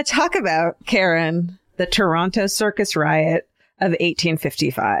 Today I'm going to talk about, Karen, the Toronto circus riot of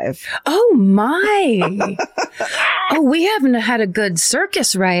 1855. Oh, my. Oh, we haven't had a good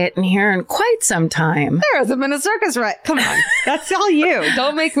circus riot in here in quite some time. There hasn't been a circus riot. Come on. That's all you.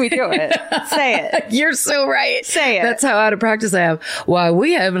 Don't make me do it. Say it. You're so right. Say it. That's how out of practice I am. Why,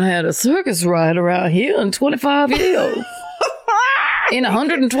 we haven't had a circus riot around here in 25 years. In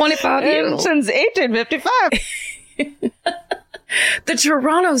 125 years. Since 1855. The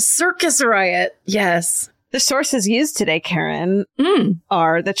Toronto Circus Riot. Yes. The sources used today, Karen,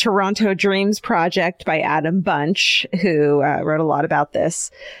 are the Toronto Dreams Project by Adam Bunch, who wrote a lot about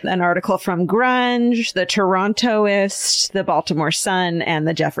this. An article from Grunge, the Torontoist, the Baltimore Sun, and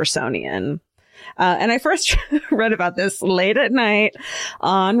the Jeffersonian. And I first read about this late at night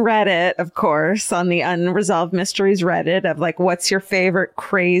on Reddit, of course, on the Unresolved Mysteries Reddit of like, what's your favorite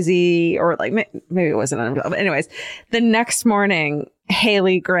crazy, or like, maybe it wasn't unresolved. But anyways, the next morning,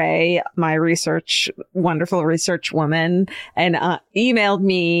 Haley Gray, my wonderful research woman, and emailed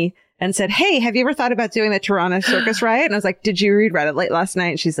me and said, hey, have you ever thought about doing the Toronto Circus Riot? And I was like, did you read Reddit late last night?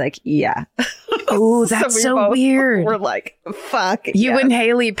 And she's like, yeah. Oh, that's so weird. We're like, fuck. You and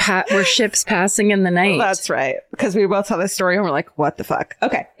Haley were ships passing in the night. That's right. Because we both saw this story and we're like, what the fuck?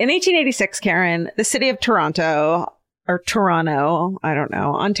 Okay. In 1886, Karen, the city of Toronto, or Toronto, I don't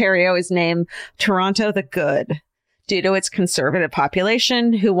know, Ontario is named Toronto the Good, due to its conservative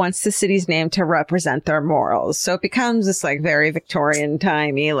population who wants the city's name to represent their morals. So it becomes this like very Victorian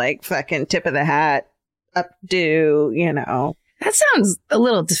timey, like fucking tip of the hat, updo, you know. That sounds a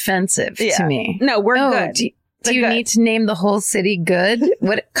little defensive to me. No, we're good. Do you need to name the whole city Good?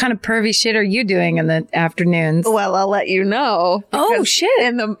 What kind of pervy shit are you doing in the afternoons? Well, I'll let you know. Oh, shit.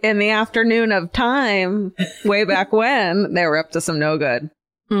 In the afternoon of time, way back when, they were up to some no good.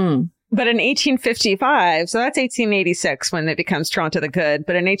 But in 1855, so that's 1886 when it becomes Toronto the Good.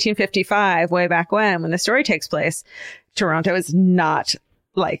 But in 1855, way back when the story takes place, Toronto is not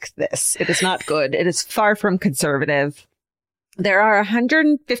like this. It is not good. It is far from conservative. There are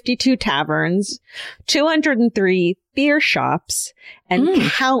 152 taverns, 203 beer shops, and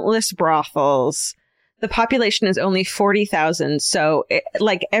countless brothels. The population is only 40,000. So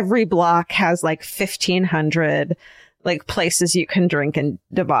like every block has like 1,500 like places you can drink and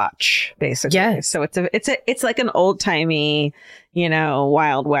debauch, basically. Yes. So it's like an old timey, you know,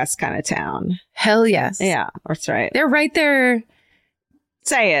 Wild West kind of town. Hell yes. Yeah, that's right. They're right there.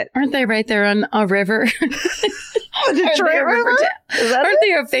 Say it. Aren't they right there on a river? Detroit River? Aren't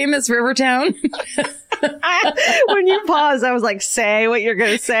they a famous river town? When you paused, I was like, say what you're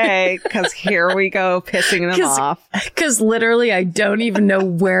going to say, because here we go, pissing them off. Because literally, I don't even know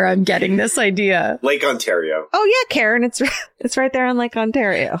where I'm getting this idea. Lake Ontario. Oh, yeah, Karen. It's right there on Lake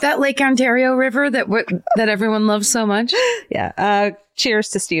Ontario. That Lake Ontario river that everyone loves so much. Yeah. Cheers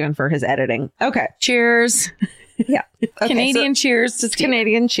to Stephen for his editing. Okay. Cheers. Yeah. Okay, Canadian cheers to Stephen.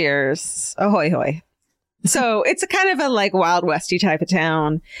 Canadian cheers. Ahoy, hoy. So it's a kind of a like Wild Westy type of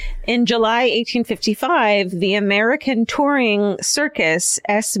town. In July 1855, the American touring circus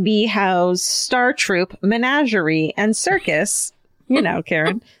SB Howe's Star Troupe Menagerie and Circus, you know,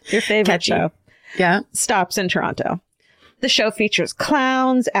 Karen, your favorite show, stops in Toronto. The show features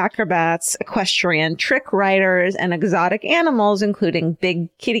clowns, acrobats, equestrian trick riders, and exotic animals, including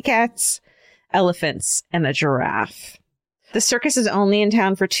big kitty cats, elephants, and a giraffe. The circus is only in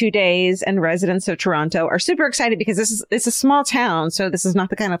town for 2 days, and residents of Toronto are super excited because it's a small town. So this is not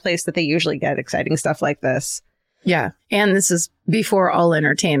the kind of place that they usually get exciting stuff like this. Yeah. And this is before all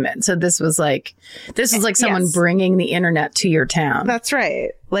entertainment. So this was like someone bringing the internet to your town. That's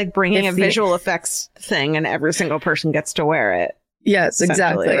right. Like bringing a visual effects thing and every single person gets to wear it. Yes,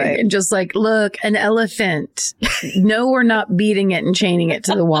 exactly. Right? And just like, look, an elephant. No, we're not beating it and chaining it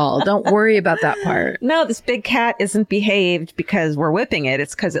to the wall. Don't worry about that part. No, this big cat isn't behaved because we're whipping it.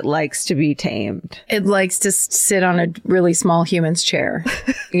 It's because it likes to be tamed. It likes to sit on a really small human's chair.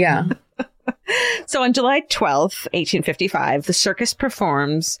 Yeah. So on July 12th, 1855, the circus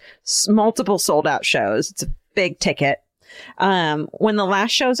performs multiple sold out shows. It's a big ticket. When the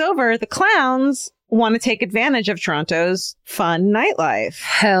last show's over, the clowns want to take advantage of Toronto's fun nightlife.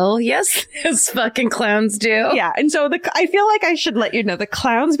 Hell yes, those fucking clowns do. Yeah. And so I feel like I should let you know the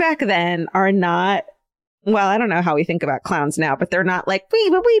clowns back then are not, well, I don't know how we think about clowns now, but they're not like,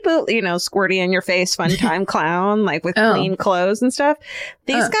 wee boo, you know, squirty in your face, fun time clown, like with clean clothes and stuff.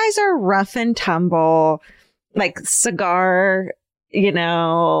 These guys are rough and tumble, like cigar, you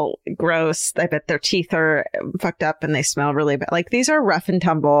know, gross. I bet their teeth are fucked up and they smell really bad. Like these are rough and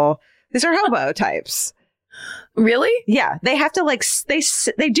tumble. These are hobo types. Really? Yeah. They have to like,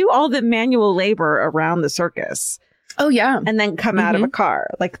 they do all the manual labor around the circus. Oh, yeah. And then come out of a car.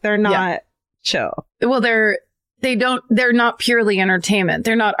 Like they're not chill. Well, they're They're not purely entertainment.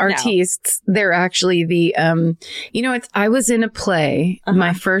 They're not artistes. No. They're actually the, I was in a play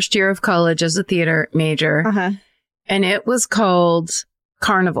my first year of college as a theater major, and it was called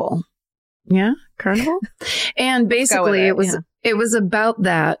Carnival. Yeah. Carnival. And basically it was about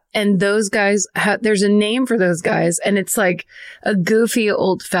that. And those guys, there's a name for those guys, and it's like a goofy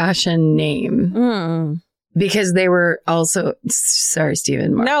old fashioned name because they were also, sorry,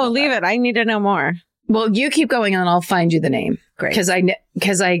 Stephen. No, leave it. I need to know more. Well, you keep going and I'll find you the name. Great. Because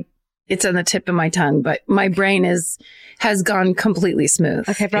it's on the tip of my tongue, but my brain has gone completely smooth.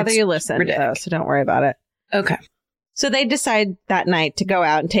 Okay, brother, you listen, though, so don't worry about it. Okay. So they decide that night to go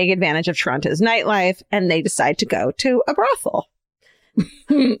out and take advantage of Toronto's nightlife, and they decide to go to a brothel.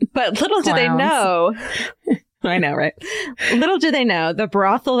 But little do they know... I know, right? Little do they know, the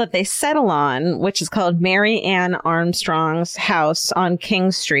brothel that they settle on, which is called Mary Ann Armstrong's house on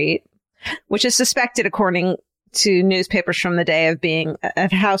King Street, which is suspected, according to newspapers from the day, of being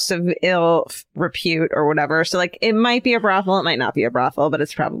a house of ill repute or whatever. So, like, it might be a brothel. It might not be a brothel, but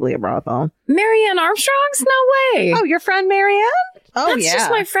it's probably a brothel. Mary Ann Armstrong's? No way. Oh, your friend Mary Ann? Oh, That's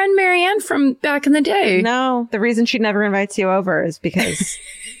just my friend Mary Ann from back in the day. No, the reason she never invites you over is because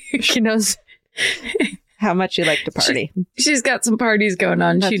she knows how much you like to party. She's got some parties going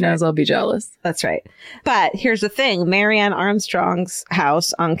on. That's she knows I'll be jealous. That's right. But here's the thing. Mary Ann Armstrong's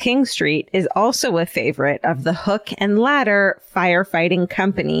house on King Street is also a favorite of the Hook and Ladder Firefighting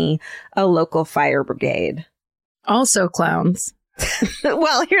Company, a local fire brigade. Also clowns.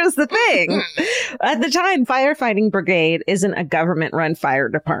 Well, here's the thing. At the time, firefighting brigade isn't a government-run fire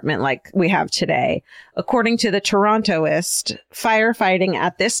department like we have today. According to the Torontoist, firefighting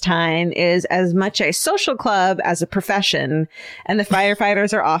at this time is as much a social club as a profession, and the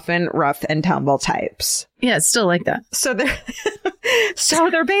firefighters are often rough and tumble types. Yeah, it's still like that. So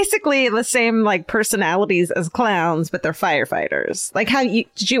they're basically the same like personalities as clowns, but they're firefighters. Like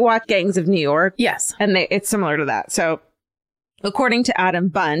did you watch Gangs of New York? Yes. And it's similar to that. So according to Adam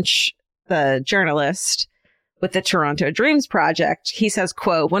Bunch, the journalist with the Toronto Dreams Project, he says,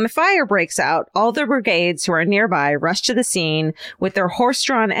 quote, when a fire breaks out, all the brigades who are nearby rush to the scene with their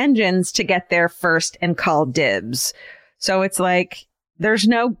horse-drawn engines to get there first and call dibs. So it's like, there's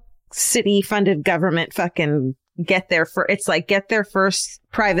no city-funded government fucking get there first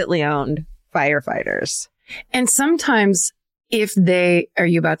privately owned firefighters. And sometimes are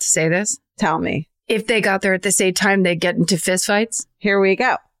you about to say this? Tell me. If they got there at the same time, they get into fistfights. Here we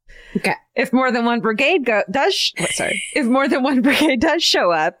go. Okay. If more than one brigade does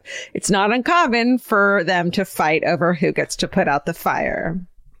show up, it's not uncommon for them to fight over who gets to put out the fire.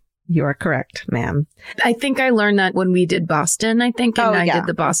 You are correct, ma'am. I think I learned that when we did Boston, I did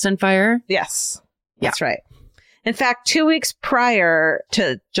the Boston fire. Yes. That's right. In fact, 2 weeks prior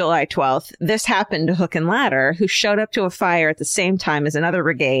to July 12th, this happened to Hook and Ladder, who showed up to a fire at the same time as another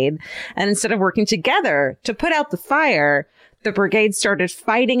brigade. And instead of working together to put out the fire, the brigade started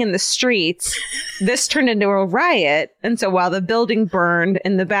fighting in the streets. This turned into a riot. And so while the building burned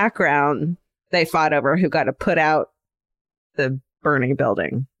in the background, they fought over who got to put out the burning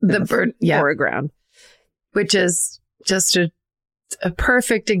building. Foreground. Which is just a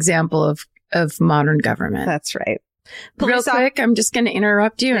perfect example of modern government. That's right. Real quick, I'm just going to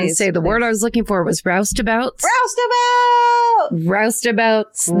interrupt you and say the word I was looking for was roustabouts.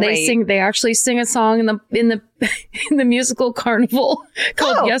 Roustabouts. Right. They actually sing a song in the musical Carnival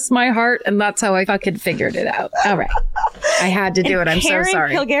called Yes, My Heart, and that's how I fucking figured it out. All right. I had to do it. I'm so sorry.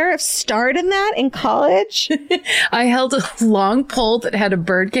 Karen Kilgariff starred in that in college. I held a long pole that had a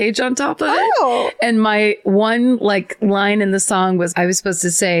bird cage on top of it. And my one line in the song was I was supposed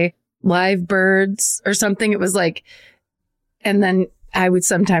to say live birds or something. It was like, and then I would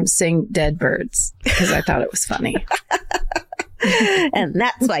sometimes sing dead birds because I thought it was funny. And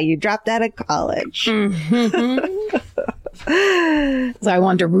that's why you dropped out of college. Mm-hmm. So I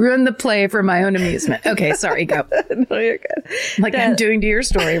wanted to ruin the play for my own amusement. Okay, sorry, go. No, you're good. I'm doing to your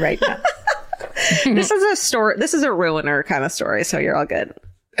story right now. This is a story. This is a ruiner kind of story, so you're all good.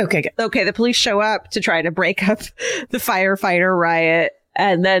 Okay, good. Okay, the police show up to try to break up the firefighter riot.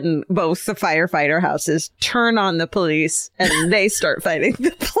 And then both the firefighter houses turn on the police and they start fighting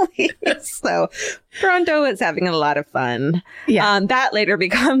the police. So Toronto is having a lot of fun. Yeah. That later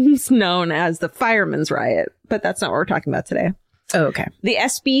becomes known as the Firemen's Riot, but that's not what we're talking about today. Oh, okay. The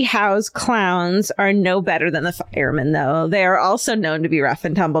SB House clowns are no better than the firemen, though. They are also known to be rough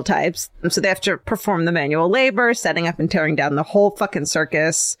and tumble types. So they have to perform the manual labor, setting up and tearing down the whole fucking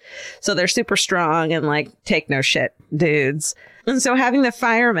circus. So they're super strong and take no shit dudes. And so having the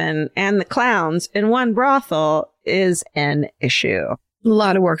firemen and the clowns in one brothel is an issue. A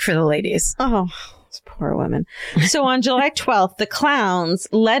lot of work for the ladies. Oh, Those poor women. So on July 12th, the clowns,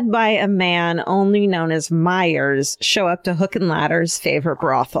 led by a man only known as Myers, show up to Hook and Ladder's favorite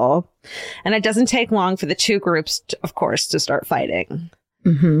brothel. And it doesn't take long for the two groups, of course, to start fighting.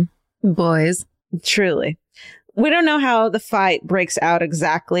 Mm-hmm. Boys. Truly. We don't know how the fight breaks out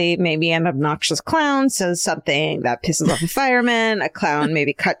exactly. Maybe an obnoxious clown says something that pisses off a fireman. A clown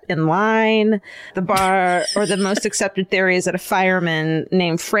maybe cut in line. The bar, or the most accepted theory is that a fireman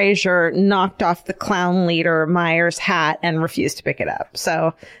named Fraser knocked off the clown leader Myers' hat and refused to pick it up.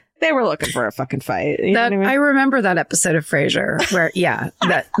 So they were looking for a fucking fight. You know what I mean? I remember that episode of Frasier where,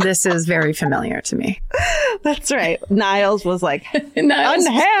 that this is very familiar to me. That's right. Niles was like,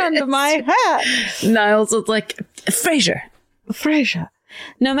 unhand my hat. Niles was like, Frasier.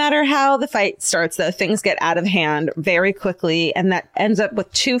 No matter how the fight starts, though, things get out of hand very quickly. And that ends up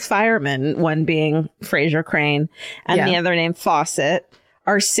with two firemen, one being Fraser Crane and the other named Fawcett,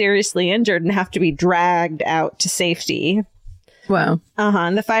 are seriously injured and have to be dragged out to safety. Wow.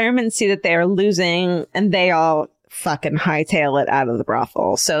 And the firemen see that they are losing and they all fucking hightail it out of the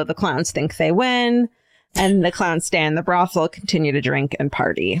brothel. So the clowns think they win and the clowns stay in the brothel, continue to drink and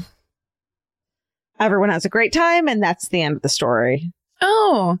party. Everyone has a great time and that's the end of the story.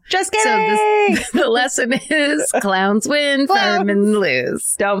 Oh, just kidding. So the lesson is clowns win, firemen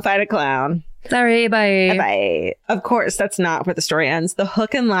lose. Don't fight a clown. Sorry, bye. Bye. Of course, that's not where the story ends. The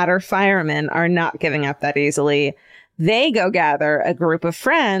Hook and Ladder firemen are not giving up that easily. They go gather a group of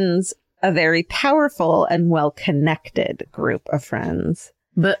friends, a very powerful and well-connected group of friends.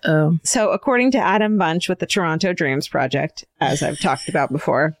 Uh-oh. So according to Adam Bunch with the Toronto Dreams Project, as I've talked about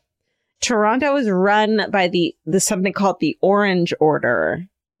before, Toronto is run by the something called the Orange Order,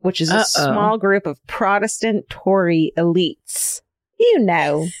 which is a small group of Protestant Tory elites. You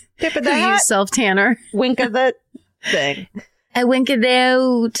know. Tip of the hat. Yourself, Tanner. Wink of the thing. I wink it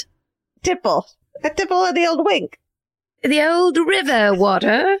out. Tipple. A tipple of the old wink. The old river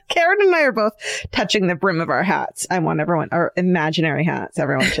water. Karen and I are both touching the brim of our hats. I want everyone, our imaginary hats,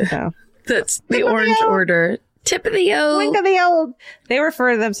 everyone should know. That's the Orange Order. Tip of the old. Wink of the old. They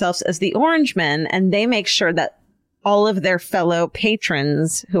refer to themselves as the Orange Men, and they make sure that all of their fellow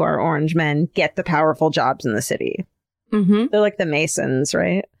patrons who are Orange Men get the powerful jobs in the city. Mm-hmm. They're like the Masons,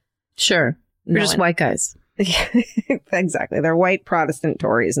 right? Sure. They're just white guys. Exactly. They're white Protestant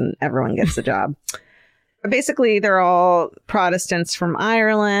Tories, and everyone gets the job. Basically, they're all Protestants from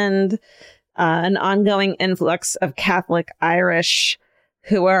Ireland, an ongoing influx of Catholic Irish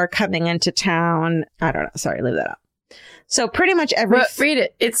who are coming into town. I don't know. Sorry, leave that out. So pretty much read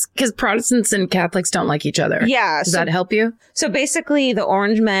it. It's because Protestants and Catholics don't like each other. Yeah. Does that help you? So basically, the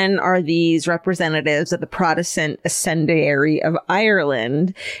Orange Men are these representatives of the Protestant ascendancy of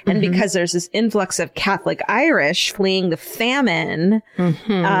Ireland. And because there's this influx of Catholic Irish fleeing the famine,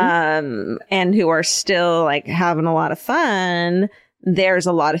 and who are still like having a lot of fun, there's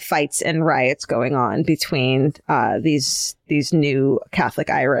a lot of fights and riots going on between these new Catholic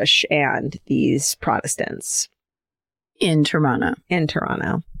Irish and these Protestants. In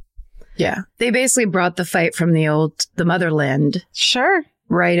Toronto. Yeah. They basically brought the fight from the motherland. Sure.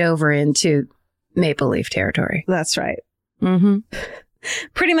 Right over into Maple Leaf territory. That's right. Mm-hmm.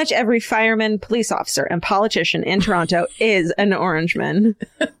 Pretty much every fireman, police officer, and politician in Toronto is an Orangeman.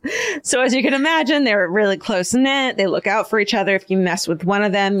 So as you can imagine, they're really close-knit. They look out for each other. If you mess with one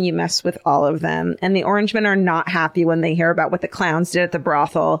of them, you mess with all of them. And the Orangemen are not happy when they hear about what the clowns did at the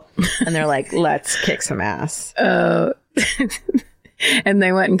brothel. And they're like, let's kick some ass. And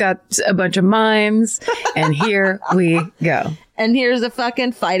they went and got a bunch of mimes. And here we go. And here's a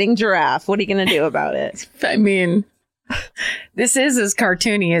fucking fighting giraffe. What are you going to do about it? I mean, this is as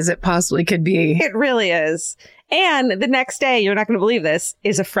cartoony as it possibly could be. It really is. And the next day, you're not going to believe this,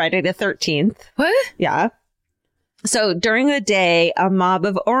 is a Friday the 13th. What? Yeah. So during the day, a mob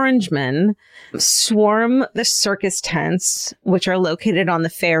of Orangemen swarm the circus tents, which are located on the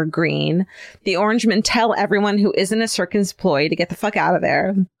fair green. The Orangemen tell everyone who isn't a circus employee to get the fuck out of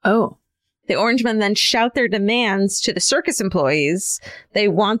there. Oh. The Orangemen then shout their demands to the circus employees. They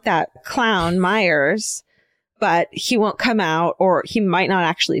want that clown, Myers, but he won't come out, or he might not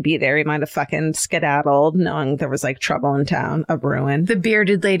actually be there. He might have fucking skedaddled, knowing there was like trouble in town, a ruin. The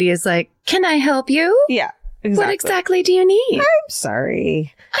bearded lady is like, can I help you? Yeah. Exactly. What exactly do you need? I'm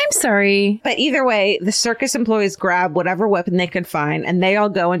sorry. But either way, the circus employees grab whatever weapon they could find, and they all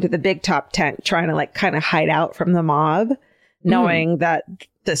go into the big top tent trying to like kind of hide out from the mob, knowing that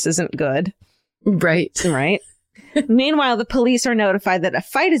this isn't good. Right. Meanwhile, the police are notified that a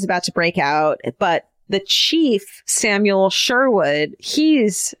fight is about to break out, but the chief, Samuel Sherwood,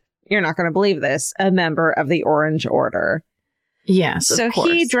 he's, you're not going to believe this, a member of the Orange Order. Yes, So of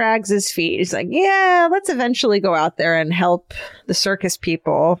course. he drags his feet. He's like, yeah, let's eventually go out there and help the circus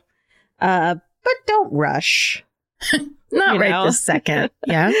people. But don't rush. Not you right know? this second.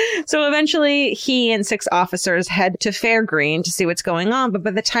 Yeah. So eventually he and 6 officers head to Fairgreen to see what's going on. But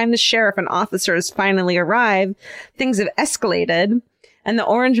by the time the sheriff and officers finally arrive, things have escalated. And the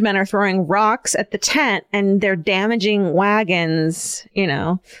Orange Men are throwing rocks at the tent and they're damaging wagons,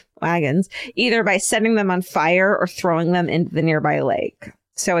 either by setting them on fire or throwing them into the nearby lake.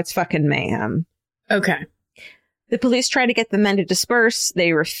 So it's fucking mayhem. Okay. The police try to get the men to disperse.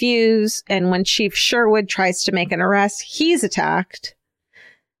 They refuse. And when Chief Sherwood tries to make an arrest, he's attacked.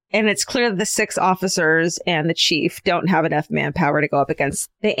 And it's clear that the 6 officers and the chief don't have enough manpower to go up against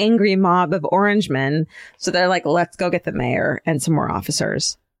the angry mob of Orangemen. So they're like, let's go get the mayor and some more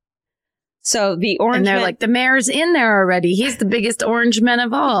officers. So the Orange And they're Men, like, the mayor's in there already. He's the biggest Orange Man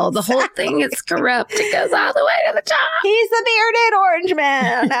of all. The whole thing is corrupt. It goes all the way to the top. he's the bearded Orange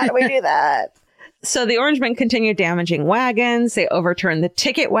Man. How do we do that? So the Orangemen continue damaging wagons. They overturn the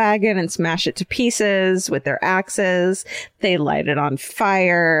ticket wagon and smash it to pieces with their axes. They light it on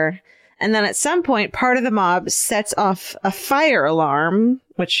fire. And then at some point, part of the mob sets off a fire alarm,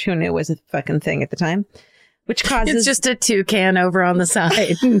 which who knew was a fucking thing at the time, which causes... It's just a toucan over on the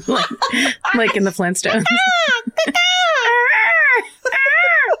side, like in the Flintstones.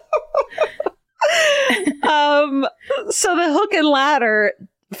 So the hook and ladder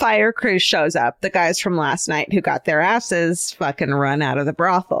fire crew shows up. The guys from last night who got their asses fucking run out of the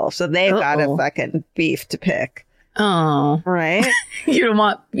brothel. So they've got a fucking beef to pick. Oh, Right? you don't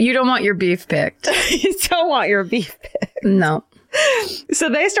want your beef picked. You don't want your beef picked. No. So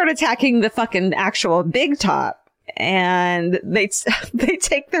they start attacking the fucking actual big top. And they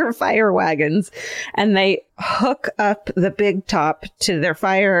take their fire wagons and they hook up the big top to their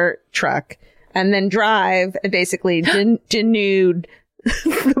fire truck and then drive and basically denude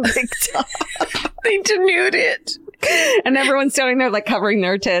the big top. They denude it. And everyone's standing there like covering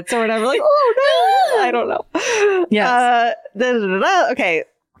their tits or whatever. Like, oh no, I don't know. Yes. Okay.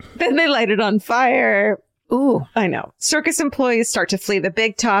 Then they light it on fire. Ooh. I know. Circus employees start to flee the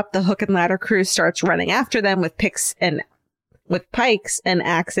big top. The hook and ladder crew starts running after them with pikes and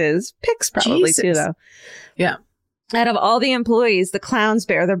axes. Picks probably too, though. Yeah. Out of all the employees, the clowns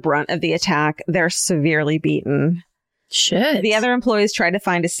bear the brunt of the attack. They're severely beaten. Shit. The other employees try to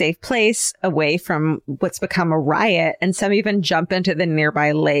find a safe place away from what's become a riot, and some even jump into the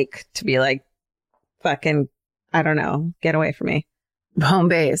nearby lake to be like, fucking, I don't know, get away from me. Home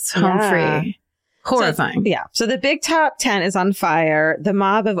base, home free. Horrifying. So the big top tent is on fire. The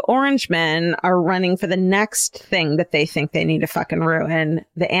mob of Orange Men are running for the next thing that they think they need to fucking ruin,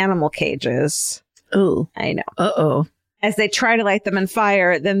 the animal cages. Ooh. I know. Uh-oh. As they try to light them on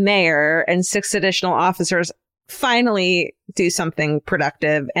fire, the mayor and 6 additional officers finally do something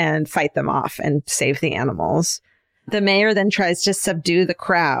productive and fight them off and save the animals. The mayor then tries to subdue the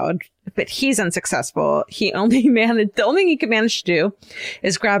crowd, but he's unsuccessful. The only thing he can manage to do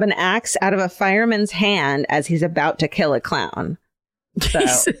is grab an axe out of a fireman's hand as he's about to kill a clown. So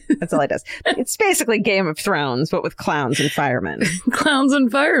that's all he does. It's basically Game of Thrones, but with clowns and firemen. Clowns and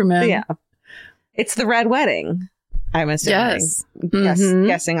firemen. Yeah. It's the Red Wedding, I'm assuming. Yes.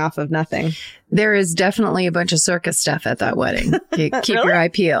 Guessing off of nothing. There is definitely a bunch of circus stuff at that wedding. Keep your eye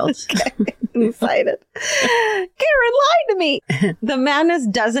peeled. I'm excited. Karen lied to me. The madness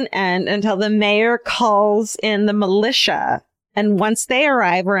doesn't end until the mayor calls in the militia. And once they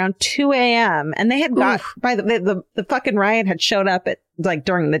arrive around 2 a.m. and they had got by the fucking riot had showed up at like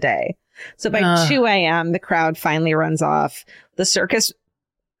during the day. So by 2 a.m. the crowd finally runs off. The circus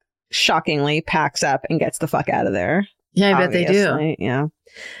shockingly packs up and gets the fuck out of there. Yeah, I bet they do. Yeah.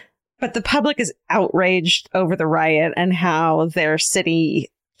 But the public is outraged over the riot and how their city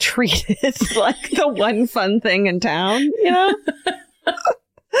treated like the one fun thing in town, you know?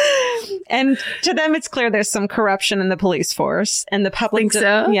 And to them, it's clear there's some corruption in the police force. And the public... Think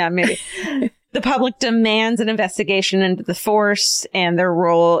so? Yeah, maybe. The public demands an investigation into the force and their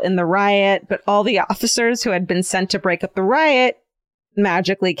role in the riot. But all the officers who had been sent to break up the riot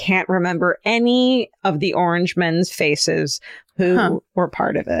magically can't remember any of the Orange Men's faces who were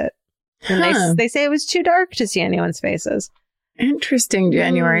part of it. And they say it was too dark to see anyone's faces. Interesting.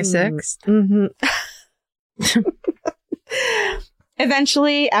 January 6th. Mm-hmm.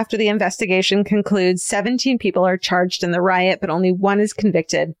 Eventually, after the investigation concludes, 17 people are charged in the riot, but only one is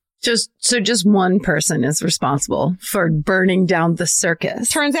convicted. Just one person is responsible for burning down the circus.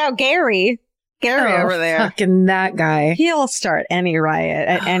 Turns out Gary over there. Fucking that guy. He'll start any riot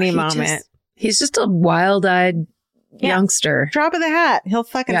at any moment. He's just a wild-eyed youngster. Drop of the hat. He'll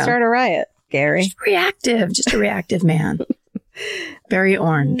fucking start a riot. Gary. Just a reactive man. Very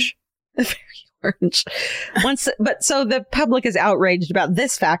orange. Very orange. So the public is outraged about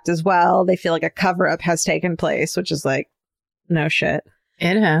this fact as well. They feel like a cover-up has taken place, which is like, no shit.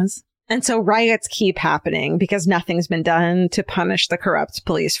 It has. And so riots keep happening because nothing's been done to punish the corrupt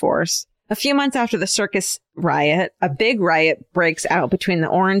police force. A few months after the circus riot, a big riot breaks out between the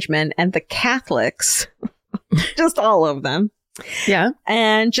Orangemen and the Catholics. Just all of them. Yeah.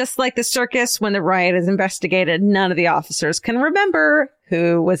 And just like the circus, when the riot is investigated, none of the officers can remember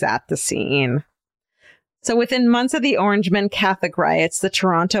who was at the scene. So within months of the Orangemen Catholic riots, the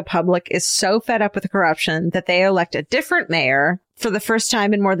Toronto public is so fed up with the corruption that they elect a different mayor. For the first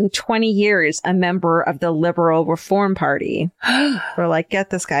time in more than 20 years, a member of the Liberal Reform Party. We're like, get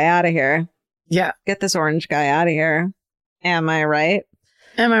this guy out of here. Yeah. Get this orange guy out of here. Am I right?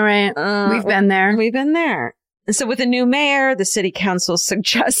 Am I right? We've been there. We've been there. And so with a new mayor, the city council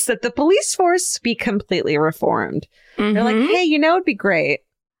suggests that the police force be completely reformed. Mm-hmm. They're like, hey, it'd be great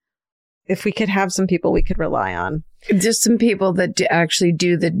if we could have some people we could rely on. Just some people that actually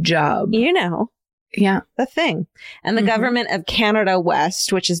do the job. Yeah, the thing. And the government of Canada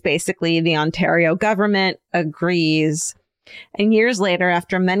West, which is basically the Ontario government, agrees. And years later,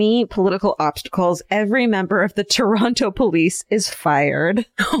 after many political obstacles, every member of the Toronto police is fired.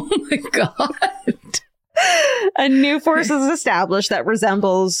 Oh my God. A new force is established that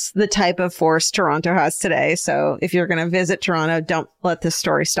resembles the type of force Toronto has today. So if you're going to visit Toronto, don't let this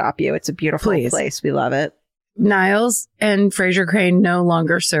story stop you. It's a beautiful place. We love it. Niles and Fraser Crane no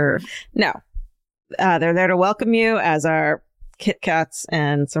longer serve. No. They're there to welcome you, as are Kit Kats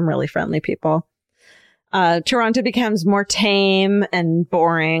and some really friendly people. Toronto becomes more tame and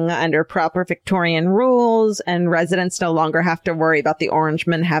boring under proper Victorian rules, and residents no longer have to worry about the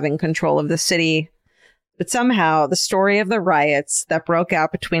Orangemen having control of the city. But somehow, the story of the riots that broke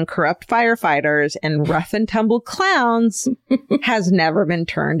out between corrupt firefighters and rough and tumble clowns has never been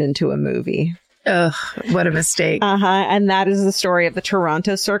turned into a movie. Ugh, what a mistake. And that is the story of the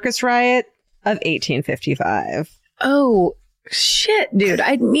Toronto Circus Riot of 1855. Oh, shit, dude.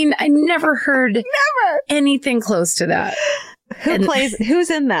 I mean, I never heard anything close to that.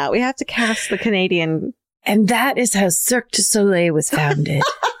 Who's in that? We have to cast the Canadian. And that is how Cirque du Soleil was founded.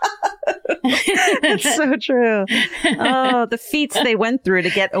 It's so true. Oh, the feats they went through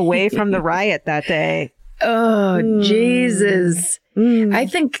to get away from the riot that day. Oh, Jesus. I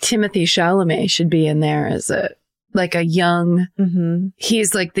think Timothée Chalamet should be in there as a young,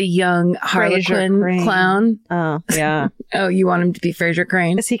 he's like the young Harlequin clown. Oh, yeah. Oh, you want him to be Fraser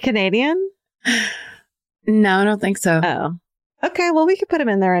Crane? Is he Canadian? No, I don't think so. Oh. Okay, well, we could put him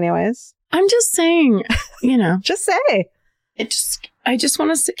in there anyways. I'm just saying, Just say. I just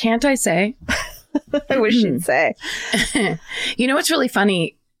want to, can't I say? I wish you'd say. What's really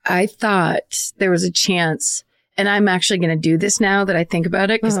funny? I thought there was a chance, and I'm actually going to do this now that I think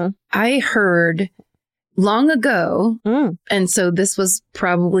about it, because I heard long ago, and so this was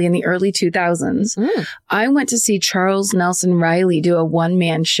probably in the early 2000s, I went to see Charles Nelson Riley do a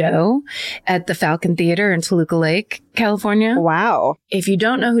one-man show at the Falcon Theater in Toluca Lake, California. Wow. If you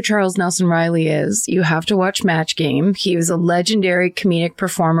don't know who Charles Nelson Riley is, you have to watch Match Game. He was a legendary comedic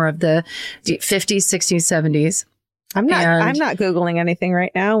performer of the 50s, 60s, 70s. I'm not Googling anything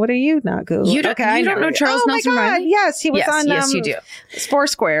right now. What are you not Googling? You don't know Charles Nelson Riley? Yes, he was on. Yes, you do.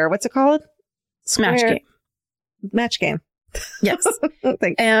 Foursquare. What's it called? Match Game. Yes.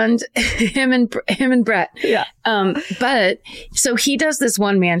 And him and Brett. Yeah. But so he does this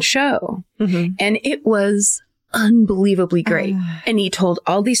one-man show, and it was unbelievably great. And he told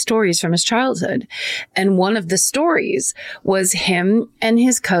all these stories from his childhood. And one of the stories was him and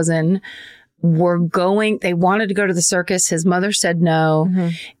his cousin they wanted to go to the circus. His mother said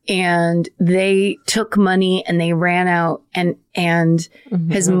no. And they took money and they ran out, and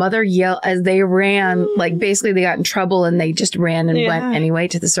his mother yelled as they ran, like basically they got in trouble and they just ran and went anyway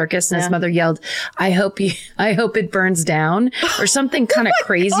to the circus. And his mother yelled, I hope it burns down, or something kind of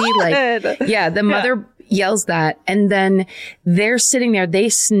crazy. The mother yells that, and then they're sitting there. They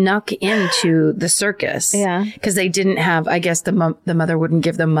snuck into the circus because they didn't have, I guess the mother wouldn't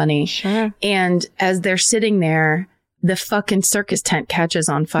give them money. Sure. And as they're sitting there, the fucking circus tent catches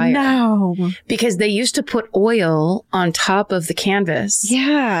on fire. No. Because they used to put oil on top of the canvas.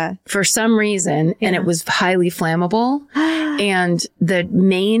 Yeah. For some reason, and it was highly flammable. And the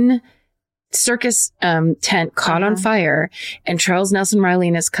main circus tent caught on fire, and Charles Nelson Riley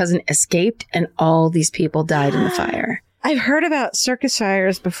and his cousin escaped, and all these people died in the fire. I've heard about circus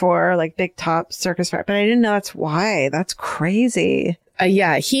fires before, like big top circus fire, but I didn't know that's why. That's crazy.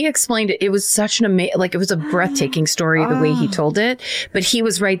 Yeah, he explained it. It was such an amazing, like, it was a breathtaking story the way he told it. But he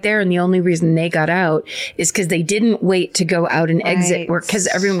was right there. And the only reason they got out is because they didn't wait to go out and exit, because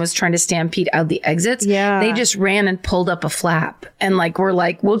everyone was trying to stampede out the exits. Yeah. They just ran and pulled up a flap and we're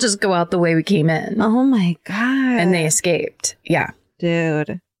like, we'll just go out the way we came in. Oh my God. And they escaped. Yeah.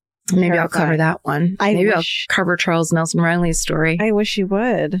 Dude. Maybe I'll cover that one. Maybe I'll cover Charles Nelson Riley's story. I wish you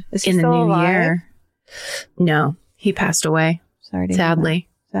would. Is he in the still new alive? year. No, he passed away. Sorry to sadly.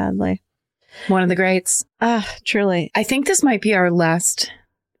 One of the greats. Truly. I think this might be our last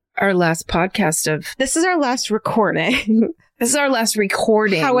podcast of. This is our last recording. This is our last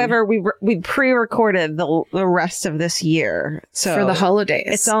recording. However, we pre-recorded the rest of this year. So for the holidays.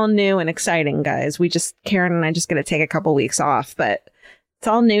 It's all new and exciting, guys. Karen and I just going to take a couple weeks off, but it's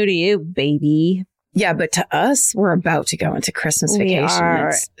all new to you, baby. Yeah, but to us, we're about to go into Christmas vacation.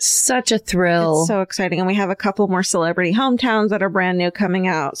 It's such a thrill. It's so exciting. And we have a couple more celebrity hometowns that are brand new coming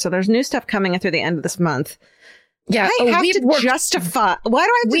out. So there's new stuff coming through the end of this month. Yeah, I have to justify. Why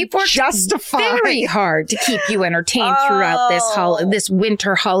do I have to justify? Very hard to keep you entertained throughout this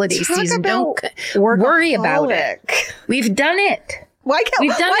winter holiday season. Don't worry about it. We've done it. Why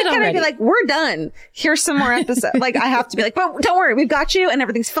can't I be like, we're done. Here's some more episodes. Like, I have to be like, but don't worry, we've got you and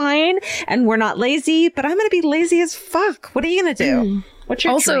everything's fine and we're not lazy, but I'm going to be lazy as fuck. What are you going to do? What's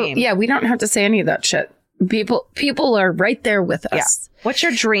your dream? Yeah, we don't have to say any of that shit. People are right there with us. Yeah. What's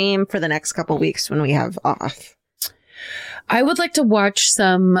your dream for the next couple weeks when we have off? I would like to watch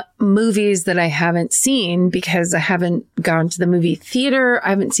some movies that I haven't seen because I haven't gone to the movie theater.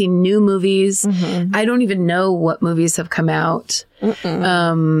 I haven't seen new movies. Mm-hmm. I don't even know what movies have come out.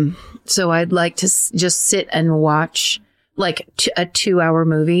 So I'd like to just sit and watch like a 2-hour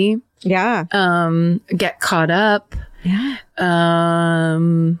movie. Yeah. Get caught up. Yeah. I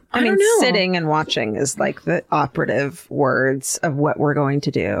mean, sitting and watching is like the operative words of what we're going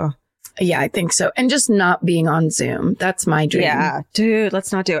to do. Yeah, I think so. And just not being on Zoom. That's my dream. Yeah, dude,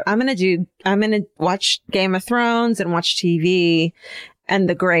 let's not do it. I'm going to watch Game of Thrones and watch TV and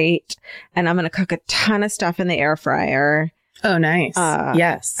The Great. And I'm going to cook a ton of stuff in the air fryer. Oh, nice.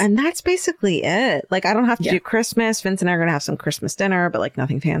 Yes. And that's basically it. Like, I don't have to do Christmas. Vince and I are going to have some Christmas dinner, but like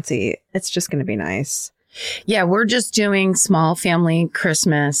nothing fancy. It's just going to be nice. Yeah, we're just doing small family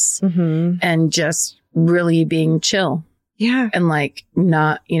Christmas and just really being chill. Yeah. And like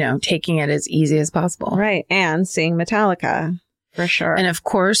not, taking it as easy as possible. Right. And seeing Metallica for sure. And of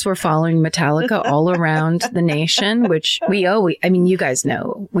course, we're following Metallica all around the nation, which you guys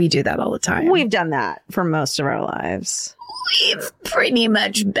know we do that all the time. We've done that for most of our lives. We've pretty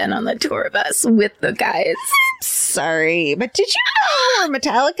much been on the tour bus with the guys. Sorry, but did you know we're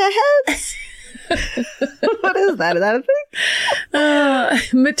Metallica heads? What is that? Is that a thing?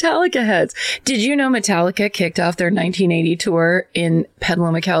 Metallica heads. Did you know Metallica kicked off their 1980 tour in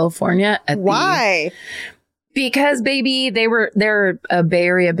Petaluma, California? Why? Because, baby, they're a Bay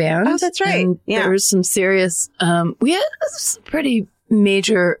Area band. Oh, that's right. There was some serious, we had some pretty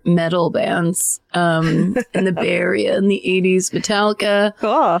major metal bands in the Bay Area in the 80s. Metallica.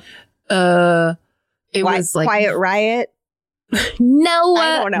 Cool. It was like Quiet Riot. No,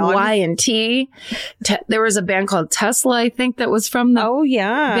 I don't know. Y&T. There was a band called Tesla, I think, that was from the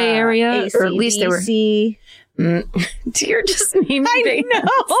Bay Area, or at least they were. You're just naming I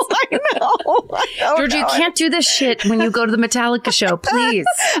know. Georgia, you can't do this shit when you go to the Metallica show, please.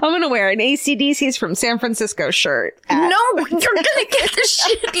 I'm going to wear an AC/DC's from San Francisco shirt. No, you're going to get the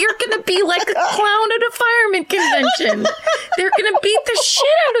shit. You're going to be like a clown at a fireman convention. They're going to beat the shit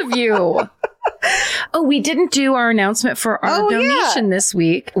out of you. Oh, we didn't do our announcement for our donation this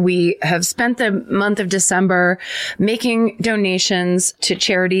week. We have spent the month of December making donations to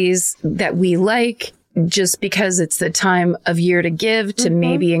charities that we like, just because it's the time of year to give, to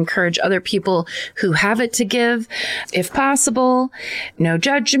maybe encourage other people who have it to give, if possible. No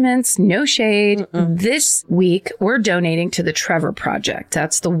judgments, no shade. This week, we're donating to the Trevor Project.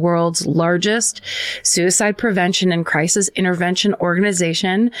 That's the world's largest suicide prevention and crisis intervention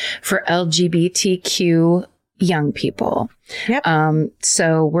organization for LGBTQ young people. Yep.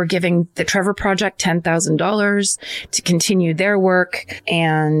 So we're giving the Trevor Project $10,000 to continue their work.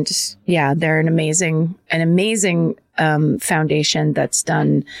 And yeah, they're an amazing foundation that's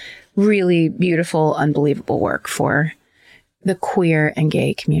done really beautiful, unbelievable work for the queer and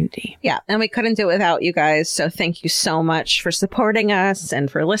gay community. Yeah. And we couldn't do it without you guys. So thank you so much for supporting us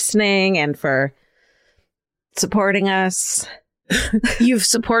and for listening and for supporting us. You've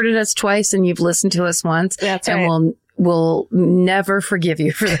supported us twice and you've listened to us once. That's right. And we'll never forgive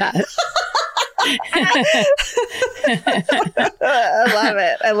you for that.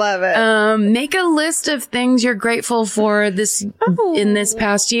 I love it. Make a list of things you're grateful for in this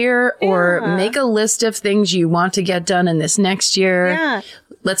past year, or make a list of things you want to get done in this next year. Yeah.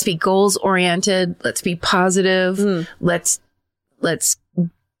 Let's be goals oriented. Let's be positive. Let's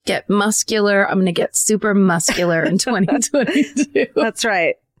get muscular. I'm going to get super muscular in 2022. That's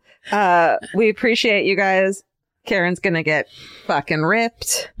right. We appreciate you guys. Karen's going to get fucking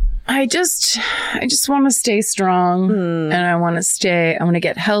ripped. I just want to stay strong and I want to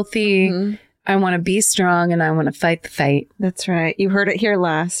get healthy. I want to be strong and I want to fight the fight. That's right. You heard it here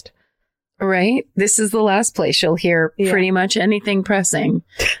last. Right? This is the last place you'll hear pretty much anything pressing,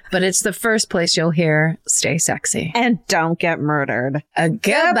 but it's the first place you'll hear stay sexy. And don't get murdered.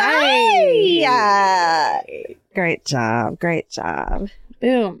 Goodbye. Yeah. Great job. Great job.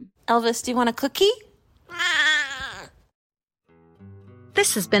 Boom. Elvis, do you want a cookie?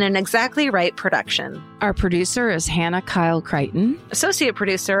 This has been an Exactly Right production. Our producer is Hannah Kyle Crichton. Associate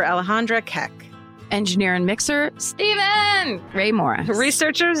producer Alejandra Keck. Engineer and mixer, Steven Ray Morris.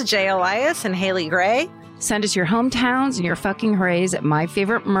 Researchers Jay Elias and Haley Gray. Send us your hometowns and your fucking hoorays at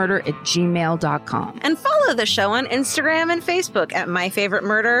myfavoriteMurder@gmail.com. And follow the show on Instagram and Facebook at My Favorite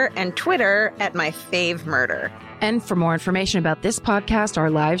Murder and Twitter at My Fave Murder. And for more information about this podcast, our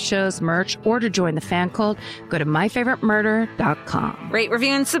live shows, merch, or to join the fan cult, go to myfavoritemurder.com. Rate,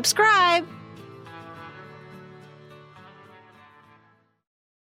 review, and subscribe.